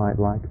person might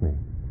like me.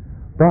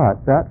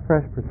 But that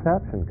fresh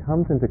perception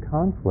comes into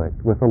conflict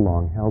with a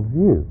long-held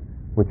view,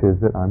 which is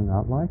that I'm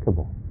not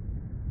likable.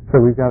 So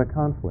we've got a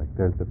conflict.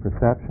 There's the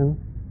perception,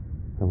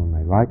 someone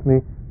may like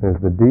me. There's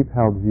the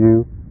deep-held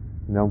view,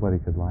 nobody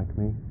could like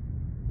me.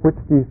 Which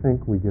do you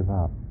think we give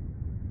up?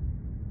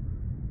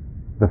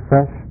 The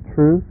fresh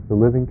truth, the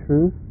living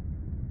truth,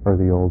 or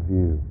the old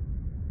view?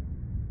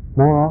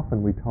 More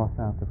often we toss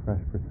out the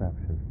fresh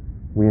perception.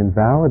 We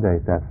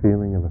invalidate that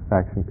feeling of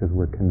affection because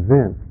we're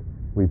convinced,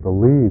 we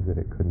believe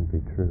that it couldn't be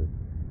true.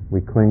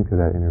 We cling to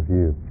that inner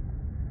view.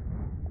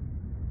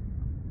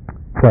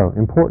 So,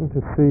 important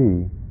to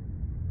see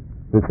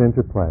this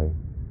interplay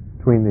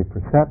between the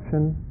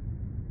perception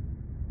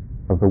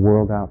of the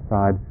world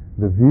outside,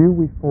 the view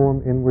we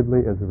form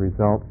inwardly as a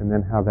result, and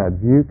then how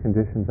that view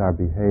conditions our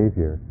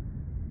behavior,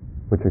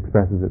 which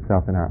expresses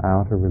itself in our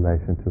outer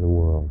relation to the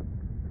world.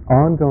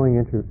 Ongoing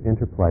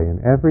interplay in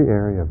every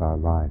area of our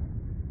life,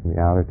 from the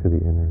outer to the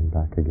inner and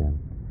back again.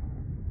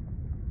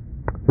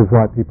 This is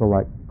why people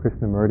like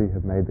Krishnamurti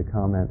have made the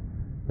comment,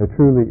 there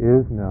truly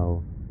is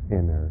no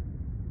inner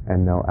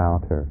and no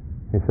outer.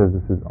 He says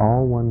this is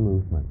all one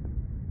movement.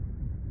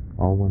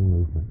 All one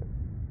movement.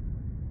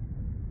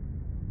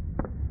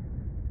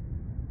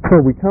 So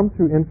we come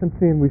through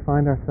infancy and we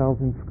find ourselves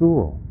in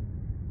school.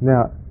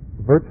 Now,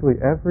 virtually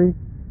every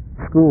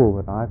school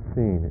that I've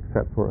seen,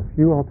 except for a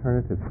few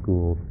alternative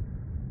schools,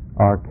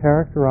 are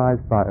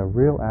characterized by a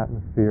real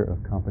atmosphere of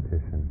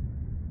competition.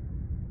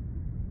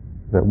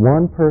 That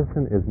one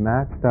person is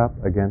matched up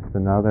against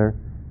another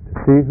to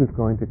see who's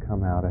going to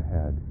come out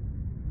ahead,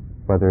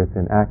 whether it's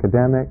in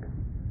academics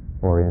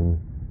or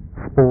in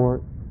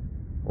sports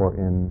or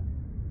in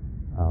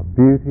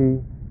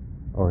beauty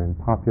or in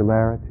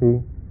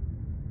popularity.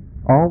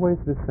 Always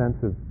this sense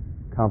of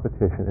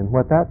competition. And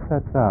what that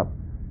sets up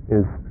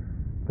is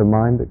the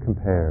mind that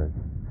compares.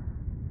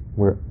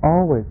 We're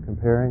always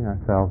comparing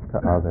ourselves to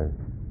others.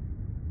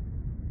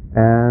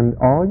 And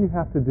all you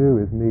have to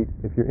do is meet,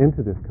 if you're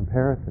into this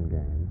comparison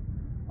game,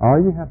 All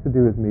you have to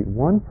do is meet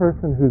one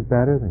person who's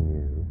better than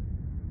you,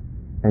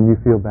 and you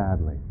feel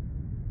badly.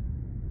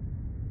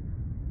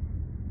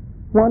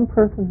 One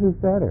person who's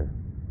better.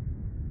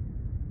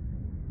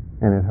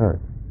 And it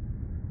hurts.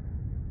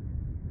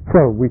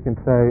 So we can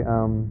say,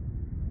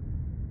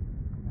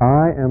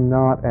 I am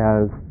not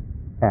as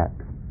X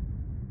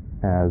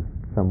as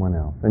someone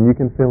else. And you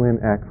can fill in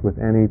X with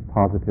any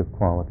positive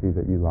quality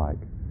that you like.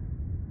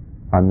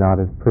 I'm not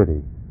as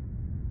pretty.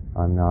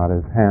 I'm not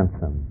as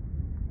handsome.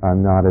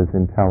 I'm not as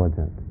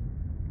intelligent.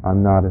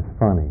 I'm not as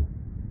funny.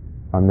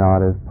 I'm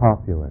not as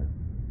popular.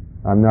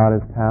 I'm not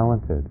as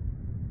talented.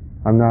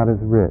 I'm not as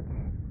rich.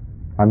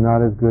 I'm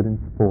not as good in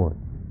sports.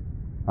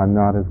 I'm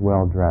not as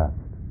well dressed.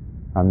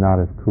 I'm not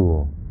as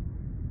cool.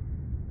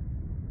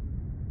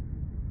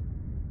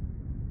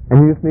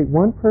 And you just meet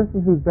one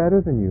person who's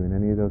better than you in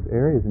any of those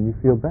areas and you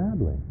feel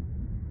badly.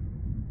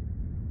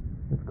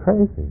 It's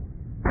crazy.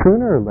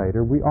 Sooner or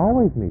later, we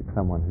always meet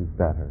someone who's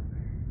better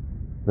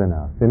than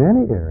us in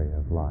any area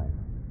of life.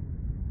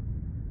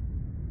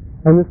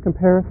 And this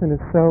comparison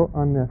is so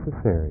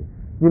unnecessary.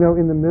 You know,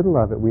 in the middle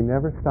of it, we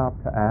never stop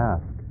to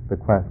ask the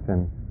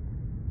question,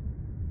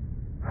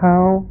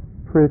 how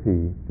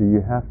pretty do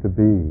you have to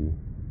be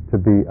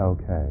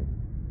okay?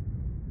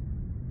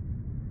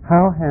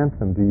 How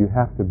handsome do you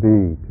have to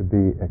be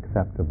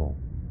acceptable?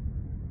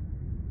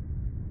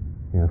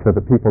 You know, so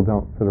that people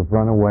don't sort of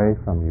run away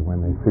from you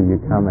when they see you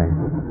coming.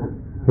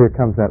 Here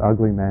comes that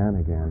ugly man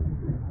again.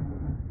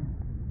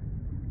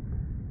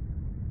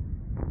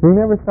 We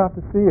never stop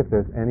to see if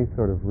there's any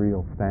sort of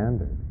real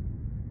standard,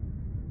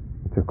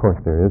 which of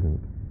course there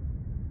isn't.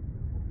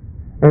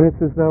 And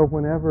it's as though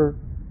whenever,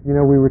 you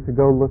know, we were to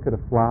go look at a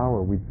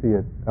flower, we'd see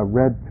a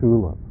red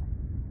tulip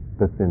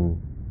that's in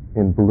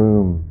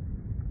bloom,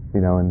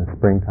 you know, in the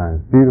springtime.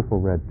 It's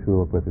beautiful red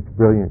tulip with its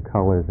brilliant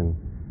colors and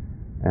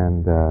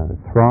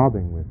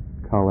throbbing with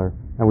color.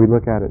 And we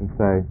look at it and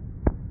say,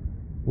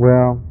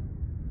 well,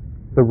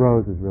 the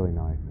rose is really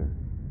nicer.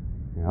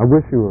 You know, I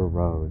wish you were a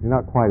rose. You're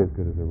not quite as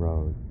good as a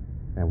rose.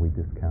 And we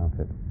discount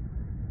it.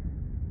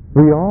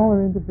 We all are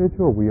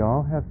individual. We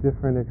all have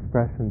different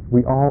expressions.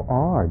 We all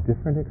are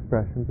different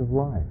expressions of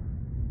life.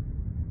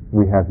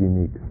 We have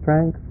unique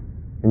strengths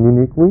and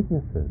unique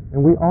weaknesses.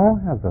 And we all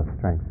have those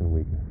strengths and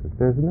weaknesses.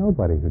 There's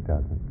nobody who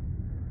doesn't.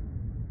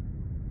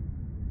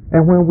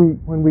 And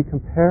when we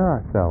compare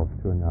ourselves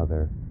to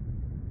another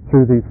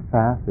through these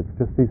facets,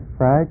 just these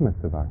fragments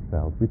of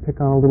ourselves, we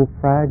pick on a little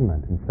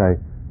fragment and say,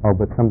 oh,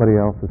 but somebody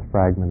else's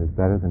fragment is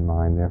better than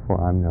mine,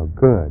 therefore I'm no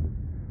good.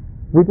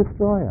 We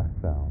destroy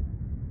ourselves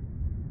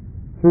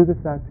through this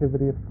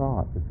activity of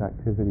thought, this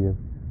activity of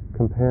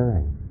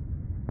comparing.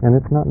 And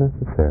it's not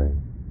necessary.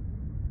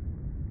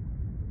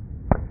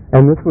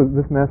 And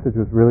this message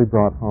was really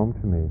brought home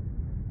to me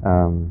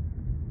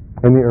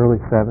in the early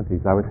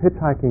 70s. I was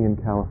hitchhiking in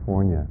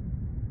California.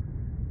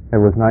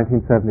 It was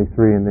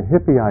 1973, and the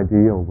hippie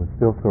ideal was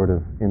still sort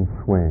of in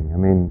swing. I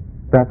mean,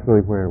 that's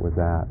really where it was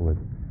at, was,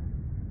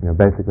 you know,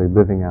 basically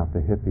living out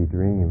the hippie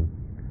dream.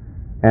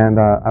 And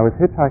I was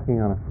hitchhiking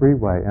on a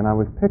freeway, and I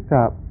was picked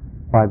up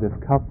by this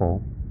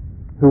couple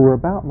who were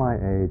about my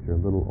age, or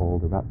a little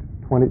older, about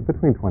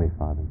between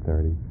 25 and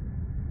 30.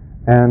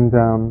 And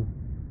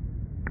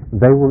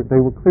they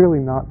were clearly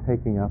not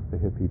taking up the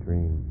hippie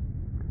dream.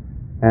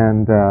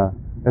 And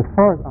as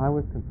far as I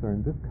was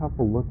concerned, this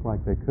couple looked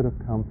like they could have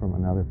come from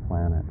another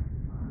planet.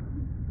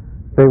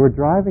 They were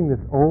driving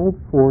this old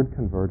Ford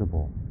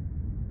convertible.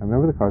 I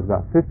remember the car was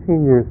about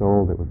 15 years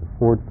old. It was a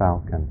Ford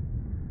Falcon.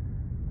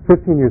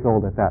 15 years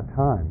old at that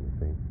time, you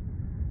see.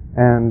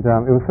 And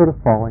it was sort of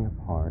falling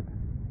apart.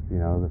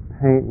 You know, the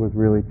paint was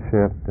really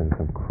chipped and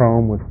some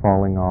chrome was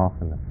falling off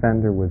and the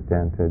fender was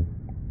dented.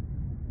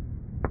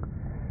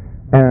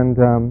 And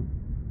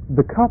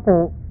the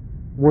couple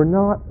were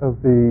not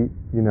of the,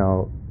 you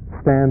know,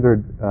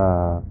 standard,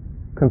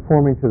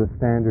 conforming to the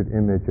standard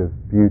image of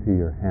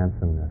beauty or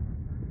handsomeness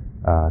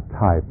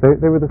type.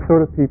 They were the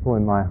sort of people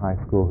in my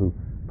high school who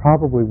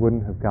probably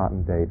wouldn't have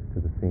gotten dates to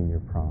the senior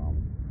prom.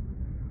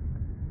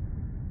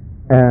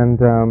 And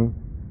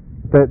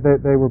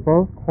they were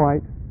both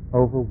quite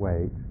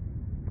overweight,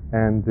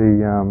 and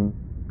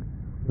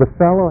the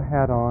fellow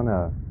had on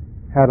a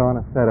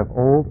set of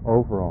old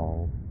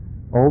overalls,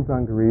 old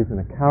dungarees, and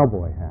a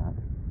cowboy hat.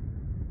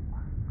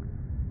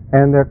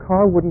 And their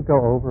car wouldn't go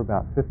over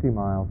about 50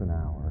 miles an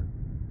hour.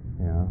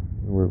 You know,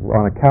 we're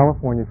on a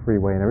California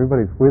freeway, and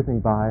everybody's whizzing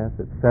by us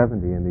at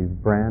 70 in these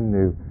brand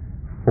new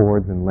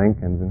Fords and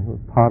Lincolns, and we're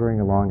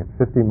pottering along at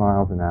 50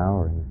 miles an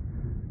hour in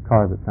a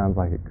car that sounds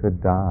like it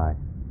could die.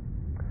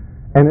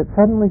 And it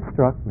suddenly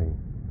struck me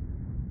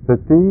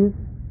that these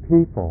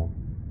people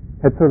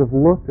had sort of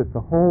looked at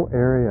the whole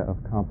area of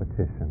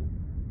competition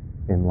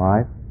in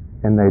life,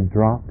 and they'd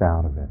dropped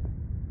out of it.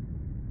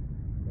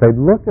 They'd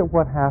looked at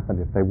what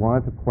happened if they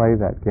wanted to play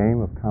that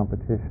game of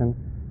competition,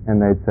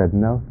 and they'd said,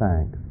 no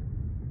thanks.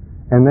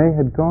 And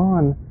they'd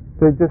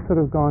just sort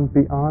of gone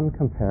beyond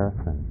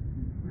comparison.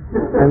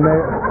 And they,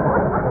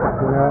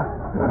 you know,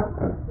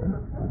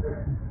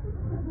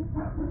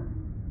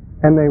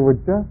 and they were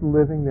just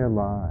living their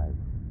lives.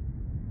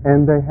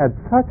 And they had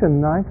such a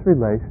nice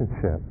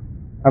relationship.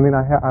 I mean,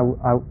 I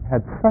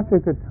had such a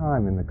good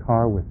time in the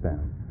car with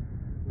them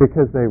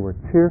because they were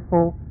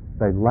cheerful,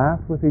 they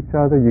laughed with each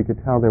other, you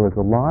could tell there was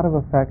a lot of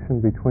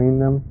affection between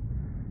them,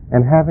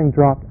 and having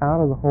dropped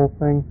out of the whole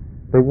thing,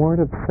 they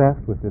weren't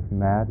obsessed with this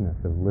madness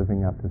of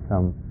living up to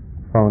some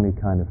phony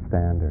kind of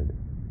standard.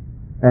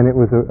 And it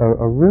was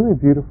a really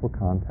beautiful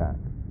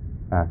contact,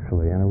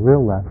 actually, and a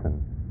real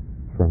lesson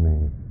for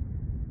me.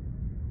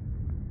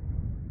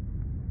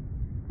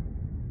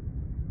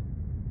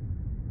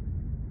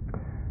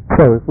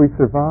 So if we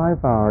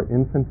survive our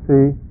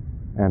infancy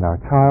and our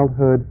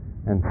childhood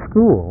and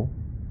school,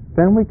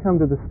 then we come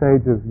to the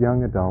stage of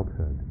young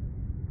adulthood.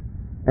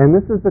 And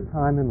this is the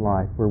time in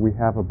life where we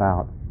have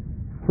about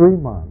 3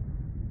 months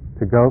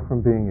to go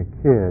from being a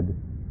kid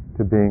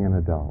to being an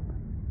adult.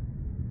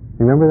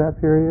 You remember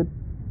that period?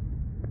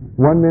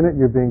 1 minute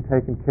you're being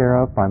taken care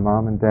of by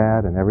mom and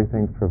dad and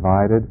everything's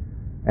provided,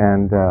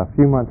 and a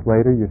few months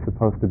later you're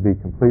supposed to be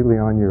completely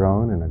on your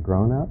own and a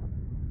grown-up.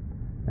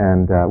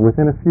 And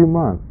within a few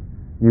months,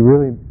 you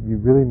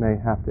really may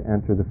have to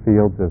enter the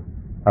fields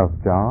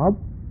of job.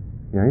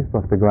 You know, you're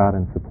supposed to go out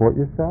and support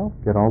yourself,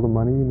 get all the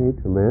money you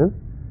need to live,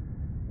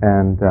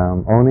 and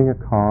owning a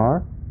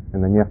car,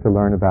 and then you have to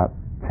learn about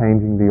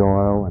changing the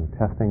oil and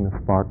testing the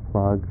spark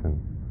plugs and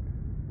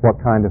what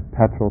kind of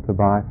petrol to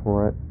buy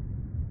for it.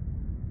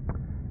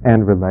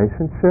 And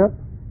relationship,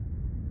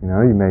 you know,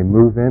 you may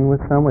move in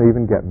with someone,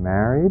 even get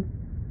married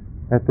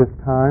at this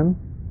time.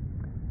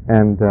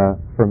 And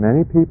for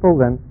many people,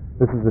 then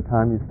this is the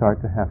time you start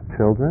to have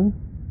children,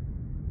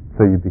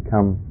 so you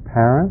become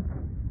parents,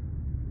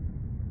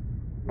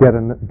 get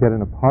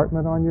an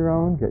apartment on your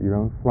own, get your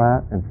own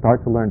flat, and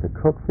start to learn to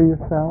cook for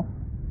yourself.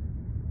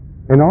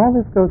 And all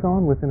this goes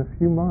on within a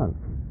few months.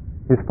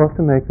 You're supposed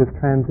to make this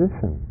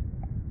transition,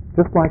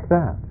 just like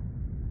that,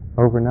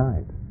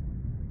 overnight.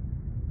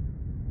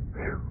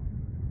 Whew.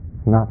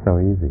 It's not so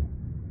easy.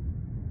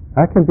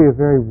 That can be a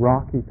very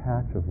rocky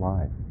patch of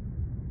life,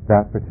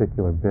 that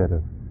particular bit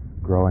of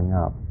growing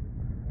up.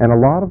 And a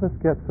lot of us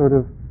get sort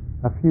of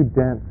a few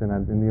dents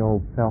in the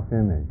old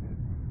self-image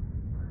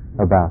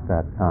about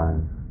that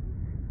time.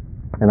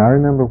 And I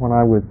remember when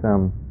I was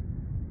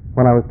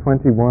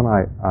 21,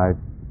 I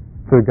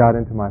sort of got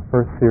into my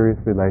first serious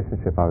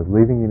relationship. I was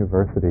leaving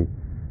university,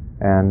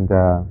 and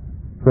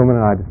this woman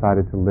and I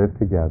decided to live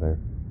together,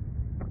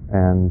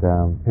 and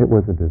it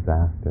was a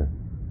disaster.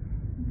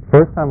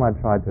 First time I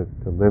tried to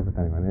live with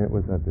anyone, it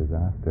was a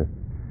disaster.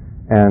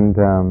 And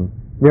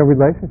yeah,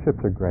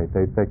 relationships are great.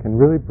 They can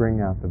really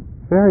bring out the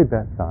very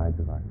best sides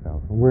of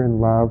ourselves. When we're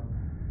in love,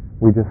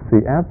 we just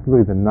see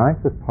absolutely the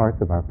nicest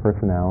parts of our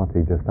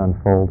personality just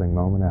unfolding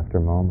moment after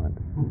moment.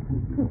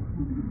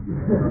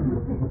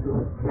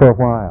 For a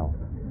while.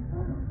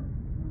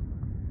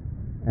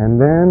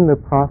 And then the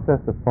process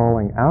of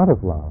falling out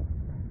of love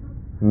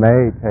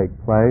may take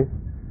place,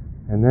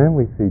 and then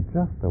we see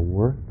just the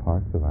worst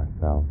parts of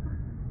ourselves.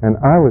 And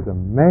I was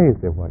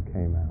amazed at what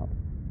came out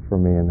for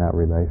me in that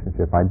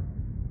relationship.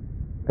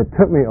 It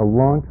took me a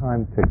long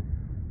time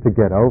to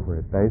get over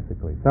it,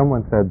 basically.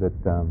 Someone said that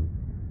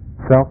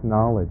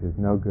self-knowledge is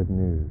no good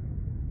news.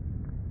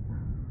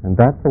 And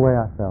that's the way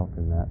I felt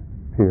in that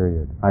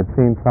period. I'd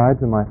seen sides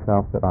of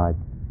myself that I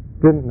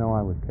didn't know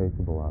I was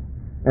capable of.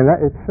 And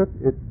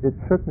it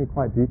shook me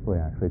quite deeply,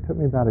 actually. It took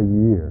me about a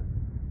year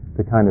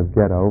to kind of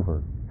get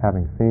over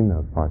having seen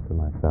those parts of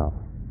myself.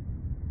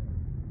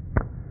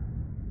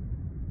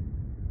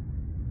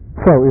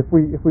 So if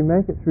we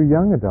make it through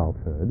young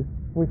adulthood,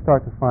 we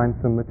start to find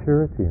some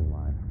maturity in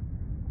life.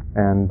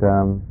 And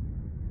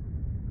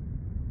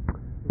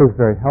it was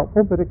very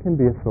helpful, but it can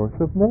be a source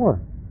of more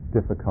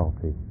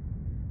difficulty.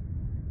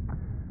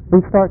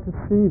 We start to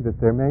see that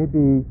there may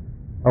be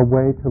a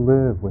way to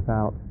live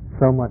without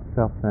so much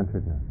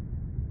self-centeredness.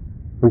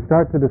 We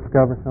start to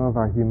discover some of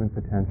our human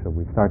potential.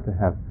 We start to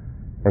have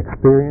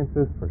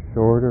experiences for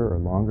shorter or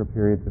longer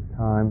periods of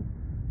time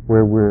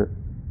where we're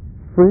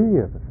free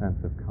of a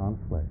sense of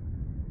conflict,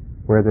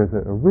 where there's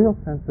a real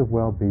sense of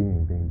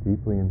well-being, being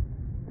deeply in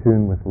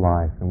tune with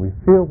life, and we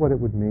feel what it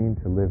would mean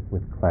to live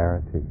with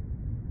clarity,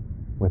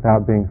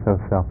 without being so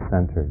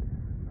self-centered,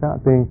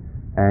 without being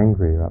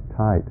angry or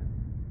uptight.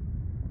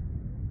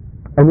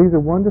 And these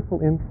are wonderful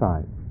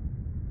insights.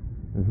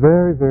 It's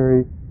very,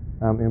 very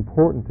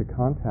important to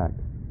contact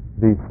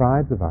these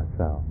sides of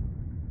ourselves.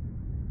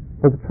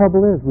 But the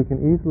trouble is, we can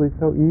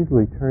so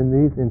easily turn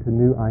these into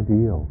new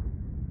ideals.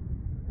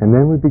 And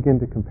then we begin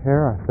to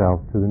compare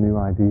ourselves to the new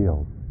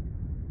ideals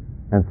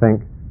and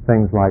think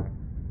things like,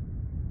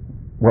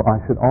 well,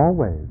 I should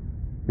always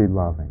be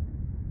loving.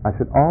 I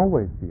should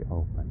always be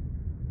open.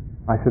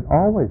 I should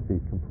always be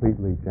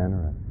completely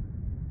generous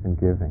and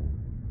giving.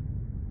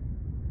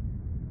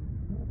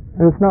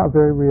 And it's not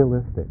very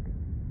realistic.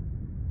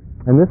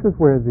 And this is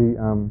where the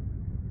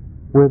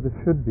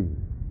should be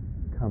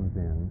comes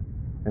in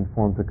and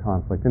forms a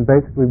conflict. And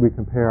basically we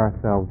compare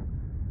ourselves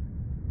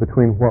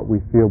between what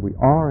we feel we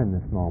are in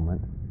this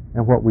moment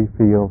and what we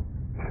feel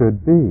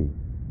should be.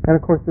 And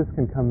of course this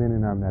can come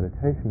in our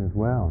meditation as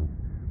well.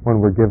 When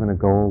we're given a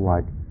goal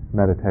like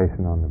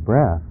meditation on the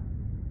breath,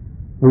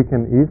 we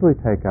can easily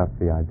take up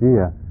the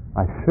idea,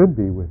 I should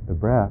be with the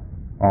breath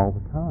all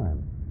the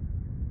time.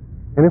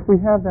 And if we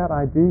have that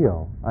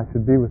ideal, I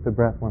should be with the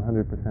breath 100%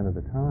 of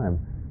the time,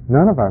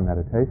 none of our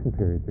meditation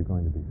periods are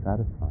going to be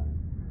satisfying.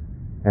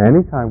 And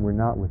anytime we're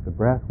not with the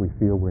breath, we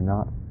feel we're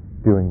not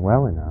doing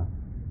well enough.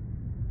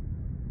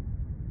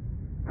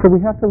 So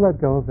we have to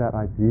let go of that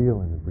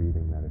ideal in the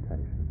breathing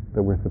meditation,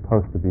 that we're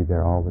supposed to be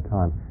there all the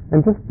time,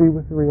 and just be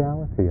with the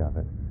reality of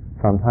it.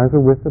 Sometimes we're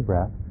with the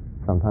breath,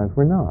 sometimes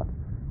we're not.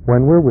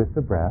 When we're with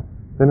the breath,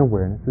 then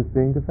awareness is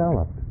being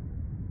developed.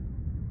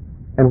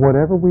 And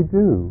whatever we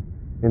do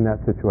in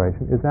that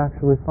situation is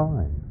actually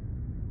fine.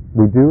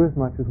 We do as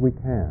much as we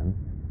can,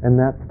 and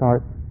that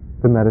starts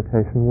the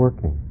meditation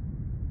working.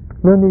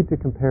 No need to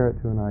compare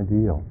it to an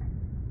ideal.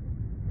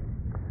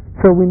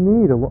 So we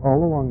need,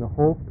 all along the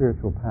whole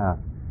spiritual path,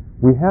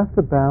 we have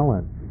to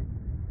balance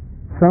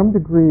some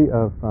degree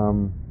of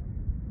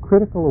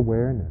critical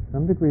awareness,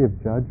 some degree of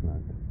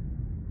judgment,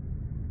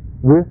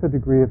 with a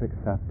degree of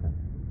acceptance.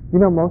 You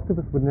know, most of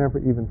us would never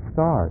even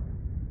start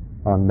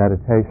on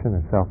meditation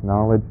or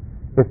self-knowledge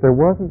if there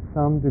wasn't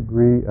some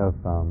degree of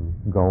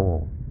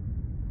goal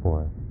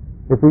for us.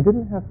 If we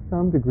didn't have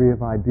some degree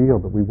of ideal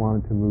that we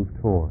wanted to move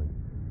toward,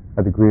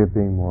 a degree of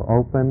being more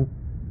open,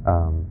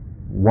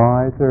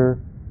 wiser,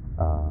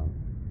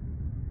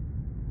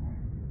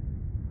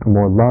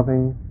 more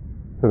loving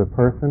to the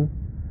person,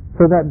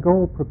 so that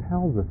goal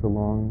propels us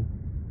along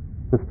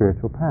the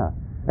spiritual path.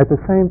 At the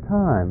same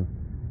time,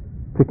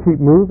 to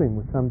keep moving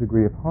with some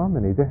degree of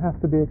harmony, there has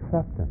to be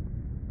acceptance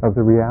of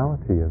the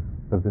reality of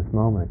this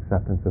moment,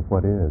 acceptance of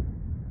what is.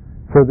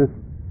 So this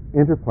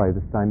interplay,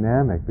 this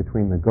dynamic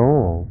between the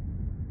goal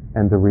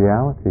and the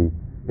reality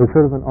is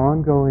sort of an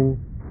ongoing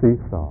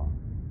seesaw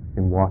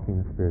in walking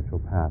the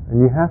spiritual path.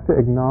 And you have to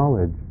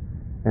acknowledge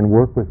and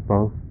work with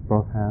both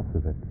halves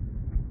of it,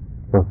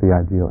 both the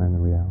ideal and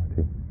the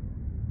reality.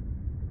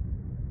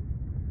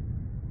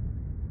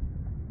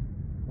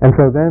 And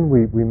so then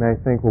we may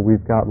think, well,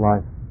 we've got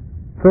life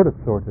sort of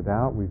sorted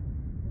out, we've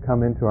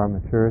come into our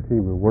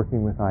maturity, we're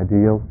working with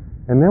ideals,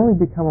 and then we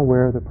become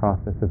aware of the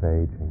process of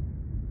aging.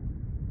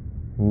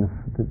 And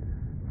the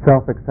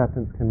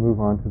self-acceptance can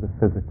move on to the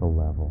physical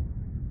level,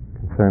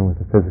 concern with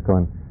the physical.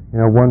 And you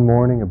know, one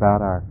morning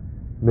about our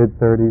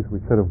mid-30s,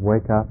 we sort of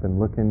wake up and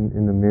look in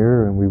the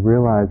mirror and we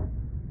realize,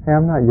 hey,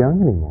 I'm not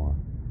young anymore.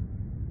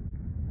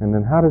 And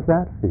then how does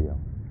that feel?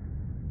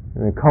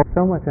 And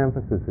so much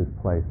emphasis is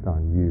placed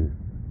on youth,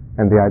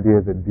 and the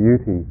idea that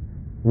beauty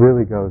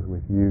really goes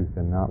with youth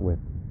and not with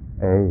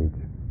age.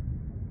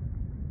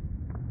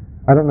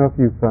 I don't know if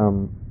you've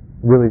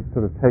really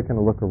sort of taken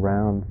a look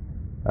around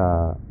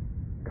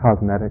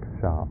cosmetics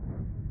shops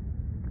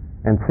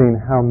and seen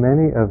how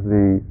many of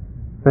the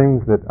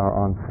things that are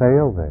on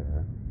sale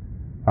there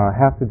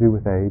have to do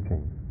with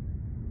aging.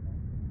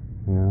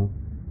 You know,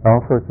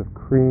 all sorts of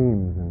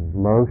creams and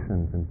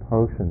lotions and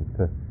potions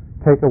to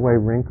take away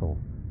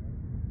wrinkles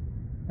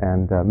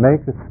and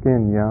make the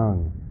skin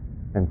young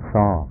and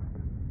soft,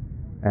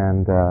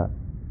 and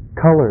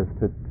colors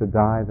to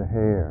dye the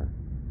hair,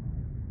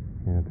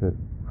 you know, to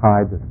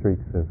hide the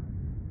streaks of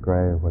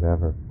gray or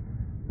whatever.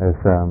 There's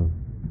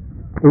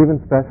even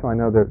special, I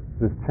know there's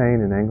this chain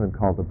in England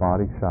called the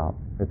Body Shop.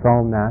 It's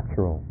all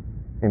natural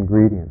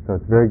ingredients, so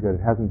it's very good.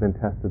 It hasn't been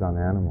tested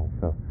on animals,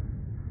 so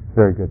it's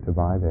very good to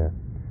buy there.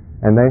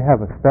 And they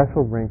have a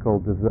special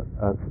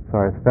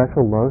a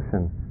special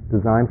lotion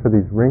designed for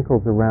these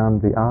wrinkles around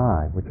the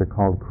eye, which are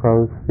called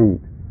crow's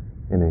feet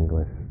in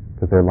English,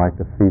 because they're like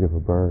the feet of a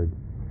bird.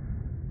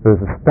 So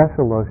there's a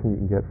special lotion you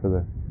can get for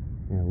the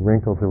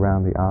wrinkles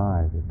around the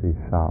eyes at these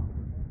shops.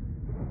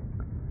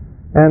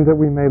 And that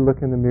we may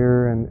look in the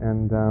mirror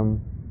and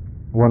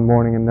one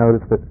morning and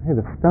notice that, hey,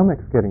 the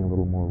stomach's getting a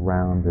little more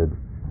rounded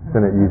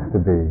than it used to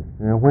be.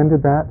 You know, when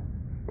did that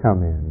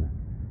come in?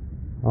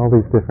 All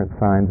these different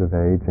signs of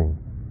aging.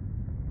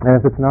 And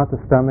if it's not the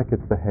stomach,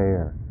 it's the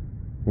hair.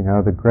 You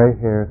know, the gray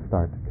hairs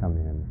start to come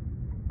in,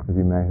 as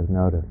you may have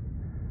noticed.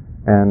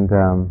 And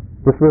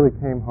this really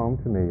came home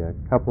to me a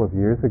couple of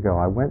years ago.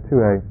 I went to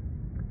a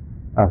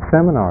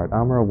seminar at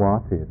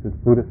Amaravati. It's this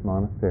Buddhist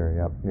monastery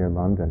up near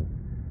London.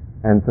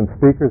 And some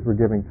speakers were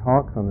giving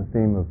talks on the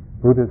theme of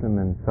Buddhism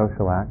and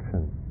social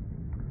action.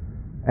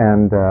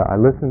 And I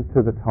listened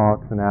to the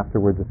talks, and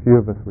afterwards a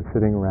few of us were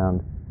sitting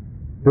around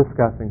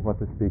discussing what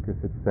the speakers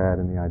had said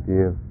and the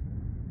idea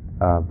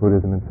of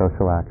Buddhism and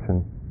social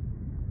action.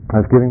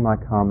 I was giving my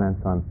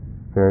comments on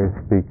various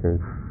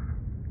speakers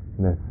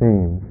and their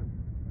themes.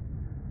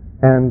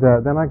 And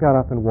then I got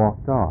up and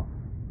walked off.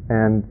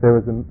 And there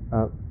was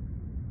a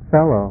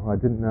fellow I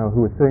didn't know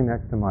who was sitting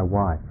next to my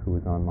wife, who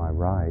was on my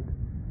right.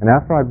 And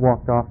after I'd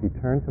walked off, he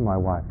turned to my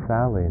wife,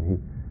 Sally, and he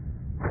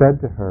said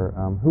to her,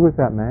 who was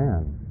that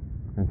man?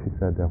 And she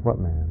said, what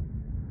man?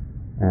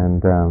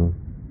 And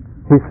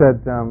he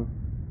said,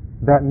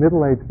 that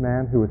middle-aged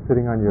man who was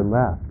sitting on your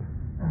left.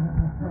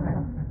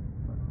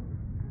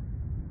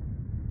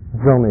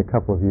 This was only a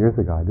couple of years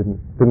ago. I didn't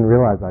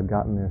realize I'd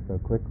gotten there so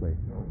quickly.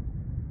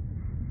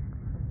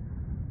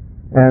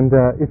 And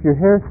if your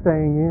hair's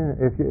staying in,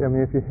 if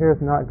your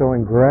hair's not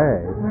going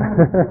gray,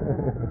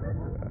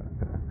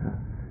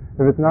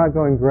 if it's not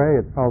going gray,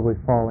 it's probably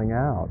falling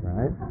out,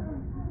 right?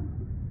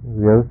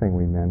 The other thing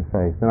we men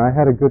face. And I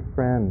had a good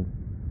friend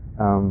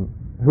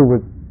who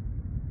was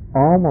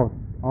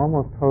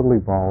almost totally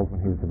bald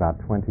when he was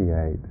about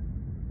 28.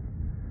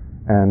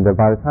 And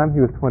by the time he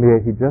was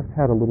 28, he just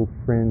had a little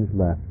fringe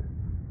left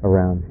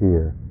around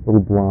here, a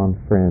little blonde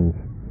fringe.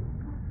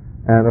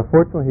 And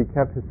unfortunately, he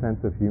kept his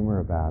sense of humor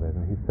about it.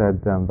 And he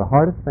said the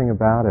hardest thing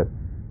about it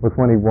was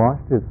when he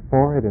washed his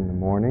forehead in the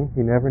morning,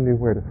 he never knew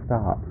where to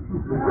stop.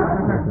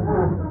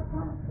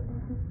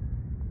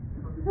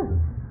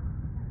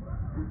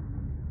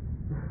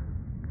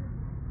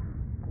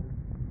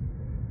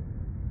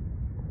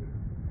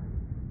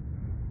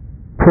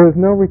 So there's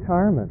no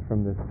retirement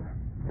from this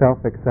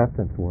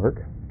self-acceptance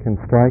work. It can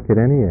strike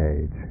at any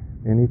age,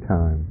 any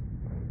time.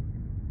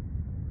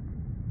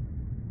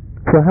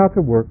 So how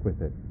to work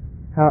with it?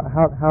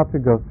 How to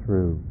go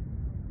through,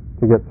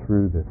 to get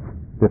through this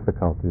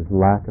difficulty, this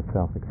lack of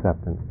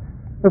self-acceptance?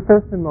 The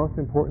first and most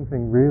important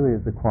thing really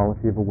is the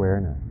quality of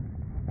awareness.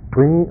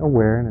 Bringing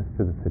awareness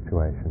to the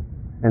situation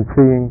and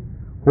seeing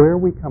where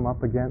we come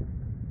up against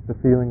the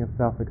feeling of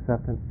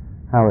self-acceptance,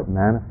 how it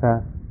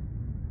manifests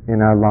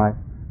in our life,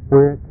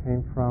 where it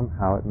came from,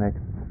 how it makes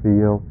us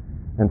feel,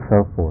 and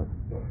so forth.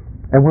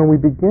 And when we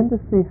begin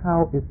to see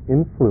how it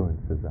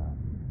influences us,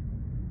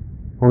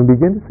 when we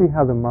begin to see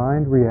how the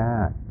mind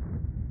reacts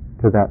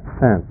to that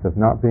sense of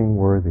not being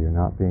worthy or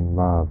not being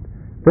loved,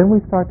 then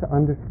we start to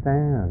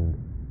understand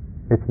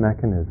its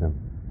mechanism.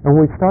 And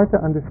when we start to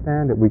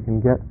understand it, we can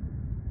get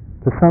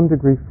to some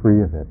degree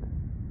free of it.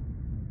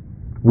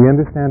 We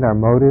understand our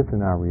motives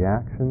and our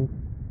reactions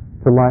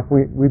to life.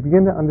 We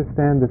begin to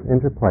understand this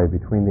interplay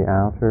between the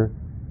outer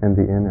and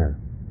the inner,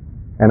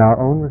 and our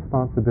own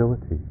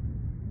responsibility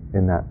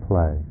in that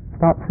play.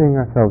 Stop seeing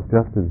ourselves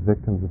just as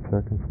victims of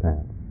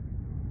circumstance.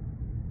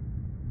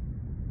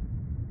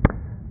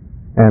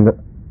 And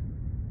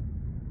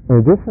in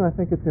addition, I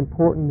think it's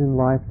important in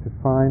life to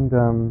find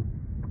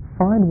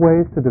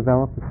ways to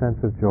develop a sense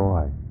of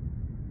joy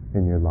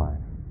in your life.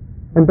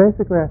 And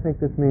basically, I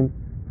think this means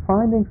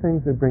finding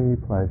things that bring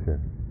you pleasure,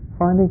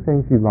 finding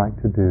things you like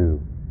to do,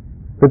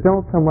 but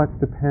don't so much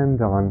depend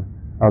on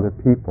other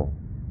people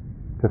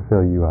to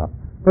fill you up,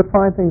 but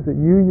find things that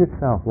you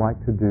yourself like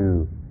to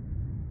do,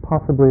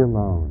 possibly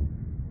alone.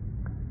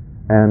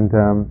 And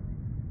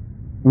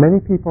many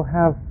people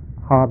have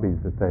hobbies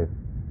that they've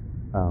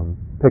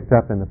picked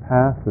up in the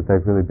past that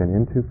they've really been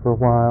into for a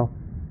while,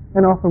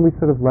 and often we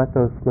sort of let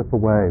those slip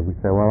away. We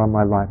say, well,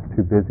 my life's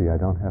too busy, I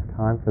don't have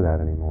time for that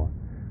anymore.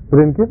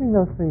 But in giving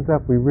those things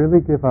up, we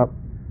really give up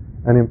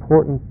an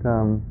important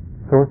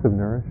source of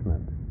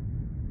nourishment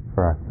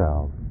for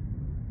ourselves.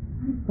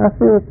 And I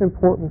feel it's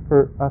important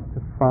for us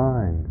to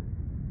find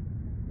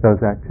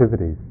those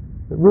activities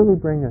that really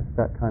bring us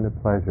that kind of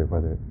pleasure,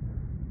 whether it's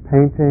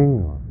painting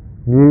or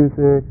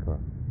music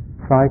or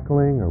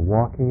cycling or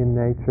walking in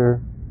nature.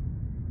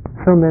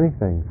 So many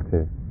things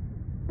to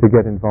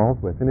get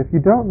involved with. And if you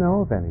don't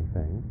know of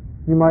anything,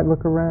 you might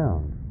look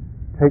around,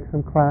 take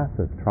some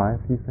classes, try a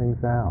few things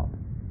out.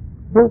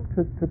 Work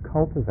to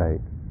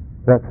cultivate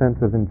that sense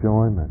of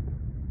enjoyment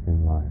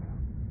in life.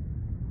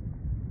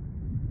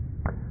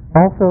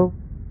 Also,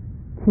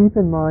 keep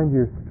in mind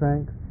your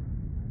strengths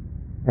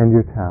and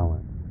your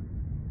talents.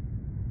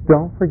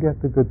 Don't forget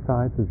the good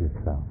sides of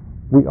yourself.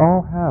 We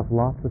all have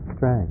lots of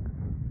strengths,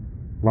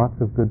 lots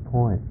of good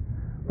points.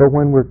 But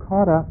when we're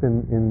caught up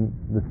in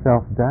the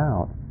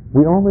self-doubt,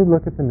 we only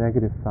look at the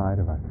negative side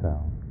of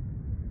ourselves.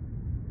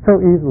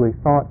 So easily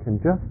thought can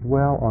just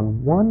dwell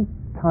on one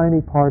tiny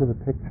part of the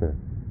picture,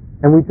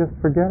 and we just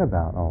forget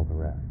about all the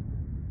rest.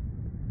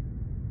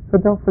 So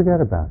don't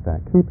forget about that.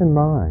 Keep in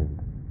mind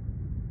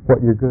what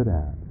you're good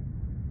at,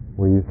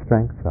 where your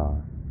strengths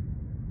are.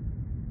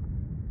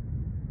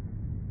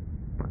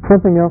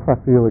 Something else I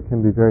feel that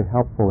can be very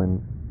helpful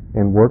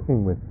in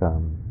working with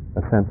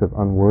a sense of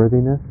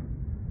unworthiness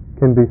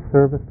can be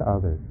service to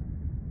others.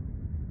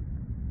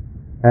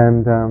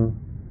 And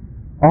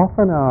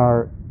often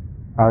our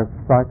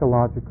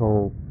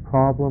psychological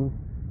problems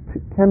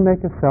can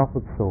make us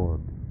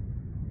self-absorbed.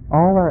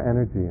 All our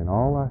energy and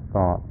all our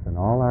thoughts and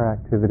all our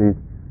activities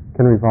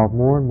can revolve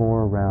more and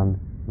more around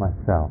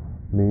myself,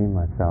 me,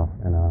 myself,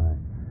 and I.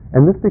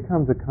 And this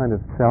becomes a kind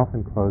of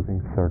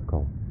self-enclosing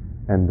circle.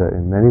 And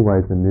in many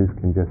ways the noose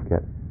can just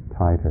get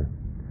tighter.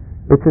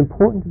 It's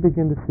important to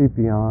begin to see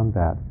beyond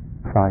that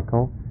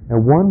cycle.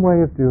 And one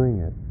way of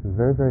doing it,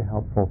 very, very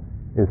helpful,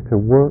 is to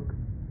work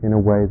in a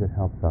way that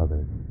helps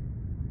others.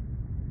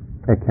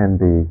 It can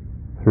be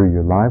through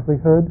your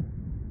livelihood,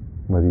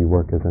 whether you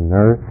work as a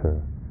nurse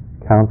or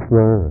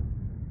counselor or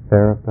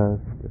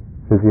therapist,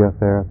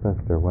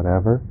 physiotherapist or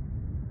whatever.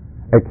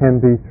 It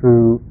can be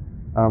through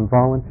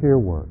volunteer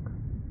work.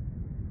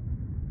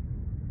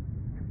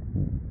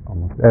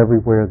 Almost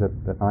everywhere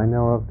that I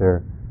know of, there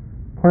are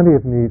plenty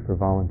of need for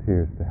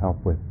volunteers to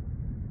help with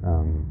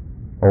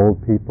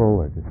old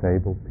people or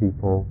disabled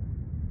people,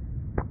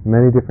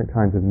 many different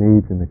kinds of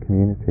needs in the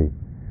community.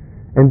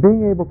 And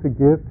being able to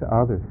give to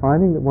others,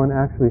 finding that one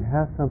actually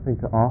has something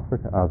to offer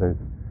to others,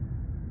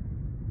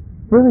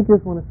 really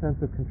gives one a sense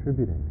of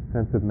contributing, a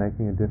sense of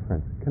making a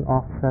difference. It can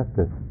offset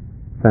this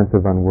sense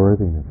of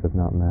unworthiness, of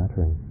not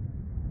mattering.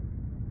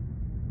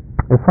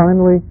 And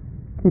finally,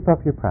 keep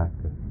up your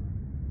practice.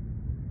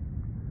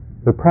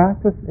 The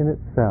practice in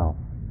itself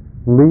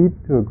leads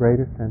to a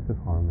greater sense of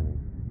harmony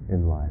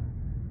in life.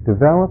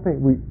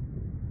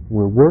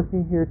 We're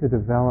working here to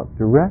develop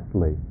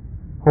directly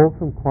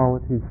wholesome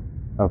qualities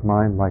of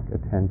mind like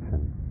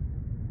attention,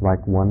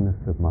 like oneness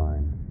of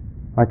mind,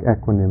 like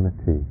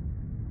equanimity,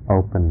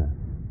 openness,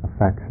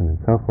 affection, and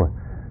so forth.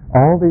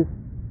 All these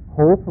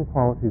wholesome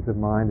qualities of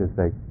mind, as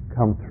they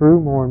come through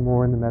more and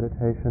more in the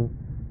meditation,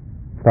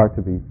 start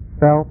to be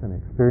felt and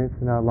experienced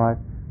in our life,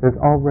 there's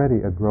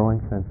already a growing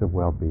sense of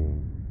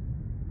well-being,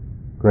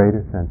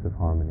 greater sense of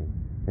harmony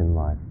in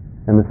life.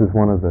 And this is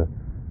one of the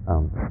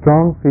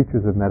strong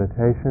features of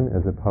meditation,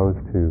 as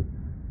opposed to,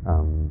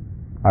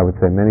 I would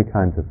say, many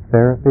kinds of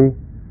therapy,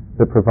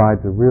 that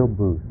provides a real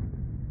boost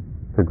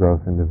to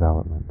growth and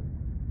development.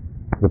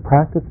 The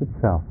practice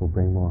itself will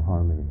bring more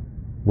harmony,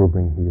 will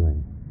bring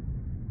healing.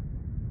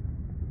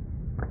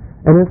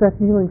 And as that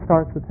healing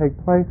starts to take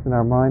place and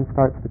our mind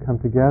starts to come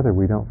together,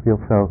 we don't feel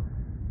so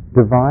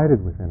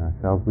divided within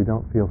ourselves, we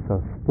don't feel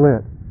so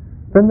split,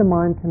 then the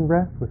mind can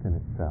rest within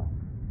itself.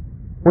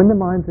 When the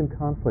mind's in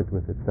conflict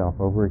with itself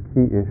over a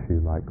key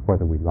issue, like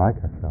whether we like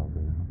ourselves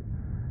or not,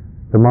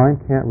 the mind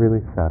can't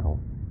really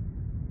settle.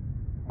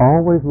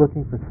 Always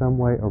looking for some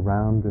way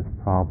around this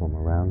problem,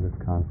 around this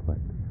conflict.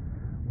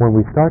 When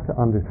we start to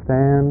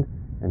understand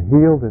and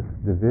heal this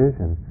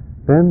division,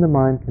 then the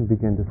mind can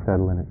begin to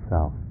settle in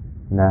itself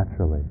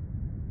naturally.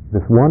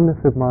 This oneness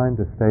of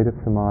mind, this state of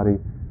samadhi,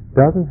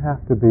 doesn't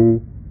have to be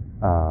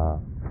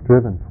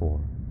striven for.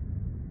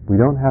 We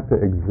don't have to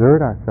exert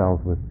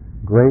ourselves with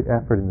great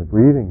effort in the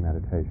breathing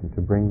meditation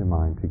to bring the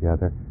mind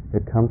together.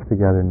 It comes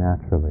together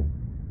naturally.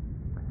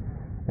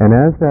 And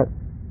as that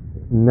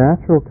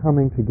natural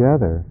coming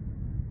together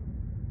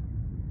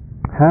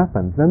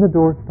happens, then the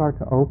doors start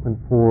to open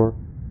for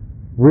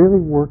really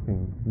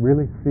working,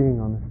 really seeing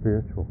on the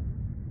spiritual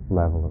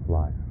level of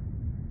life.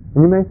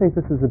 And you may think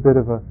this is a bit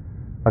of a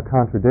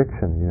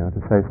contradiction,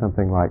 to say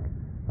something like,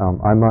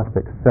 I must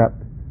accept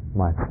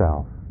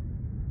myself,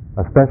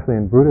 especially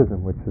in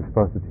Buddhism, which is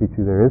supposed to teach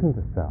you there isn't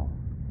a self.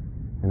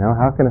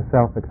 How can a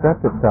self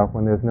accept itself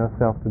when there's no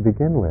self to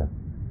begin with?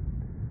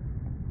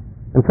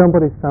 And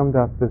somebody summed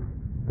up this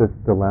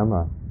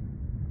dilemma,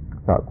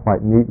 I thought,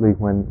 quite neatly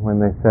when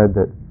they said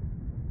that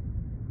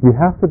you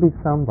have to be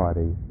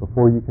somebody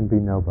before you can be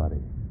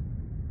nobody.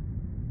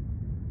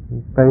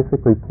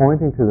 Basically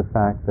pointing to the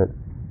fact that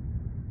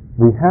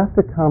we have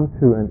to come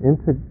to an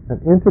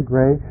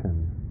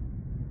integration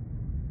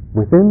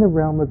within the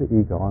realm of the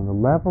ego, on the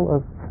level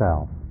of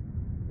self.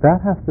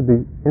 That has to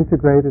be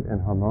integrated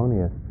and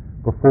harmonious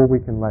before we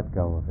can let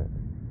go of it.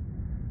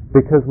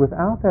 Because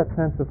without that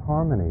sense of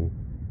harmony,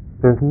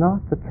 there's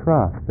not the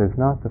trust, there's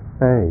not the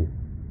faith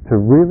to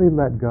really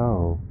let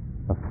go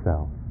of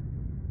self.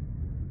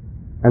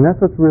 And that's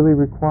what's really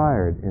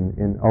required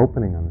in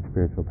opening on the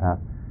spiritual path.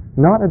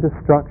 Not a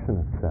destruction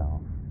of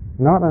self,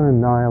 not an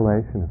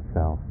annihilation of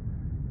self,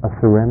 a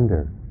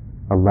surrender,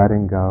 a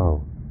letting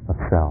go of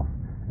self.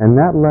 And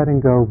that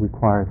letting go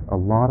requires a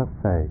lot of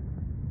faith,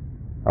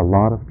 a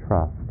lot of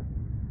trust.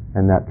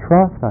 And that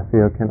trust, I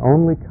feel, can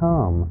only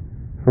come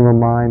from a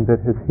mind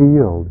that has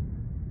healed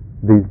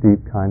these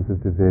deep kinds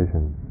of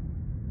divisions.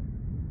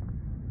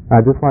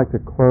 I'd just like to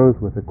close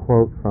with a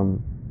quote from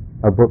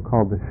a book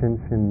called the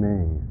Shin Shin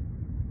Ming,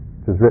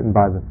 which was written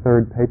by the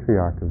third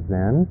patriarch of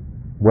Zen,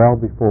 well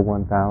before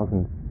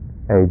 1000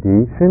 AD.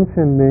 Shin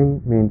Shin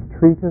Ming means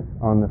treatise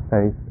on the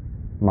faith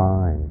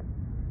mind.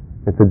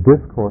 It's a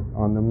discourse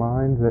on the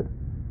mind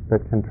that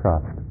can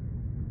trust.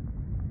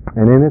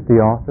 And in it, the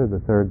author,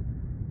 the third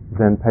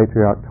Zen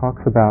patriarch,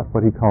 talks about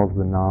what he calls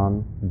the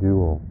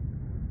non-dual.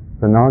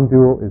 The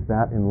non-dual is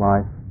that in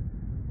life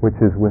which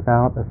is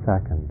without a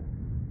second,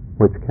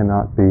 which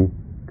cannot be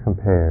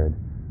compared,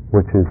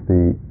 which is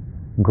the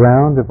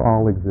ground of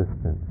all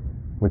existence,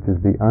 which is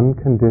the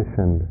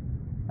unconditioned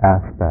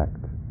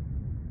aspect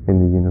in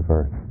the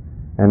universe.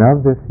 And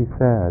of this, he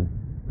said,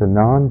 the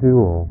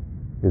non-dual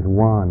is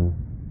one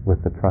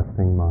with the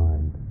trusting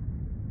mind.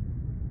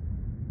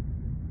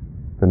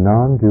 The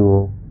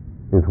non-dual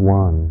is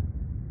one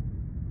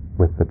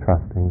with the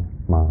trusting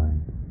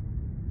mind.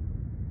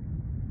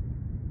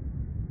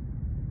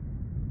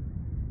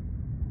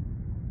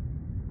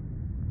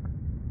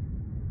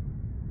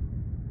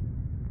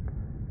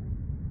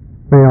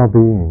 May all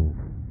beings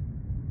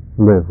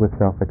live with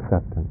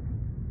self-acceptance.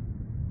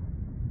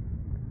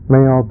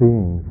 May all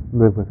beings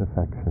live with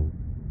affection.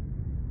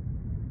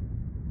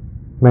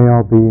 May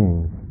all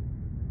beings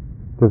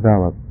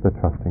develop the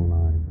trusting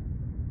mind.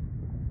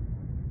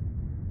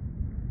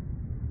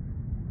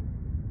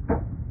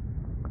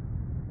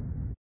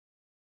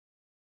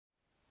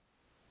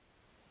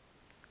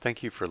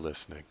 Thank you for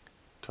listening.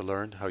 To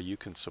learn how you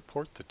can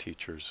support the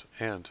teachers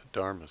and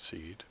Dharma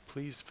Seed,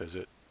 please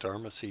visit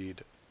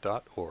dharmaseed.org.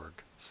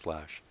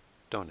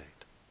 www.gaia.org/donate.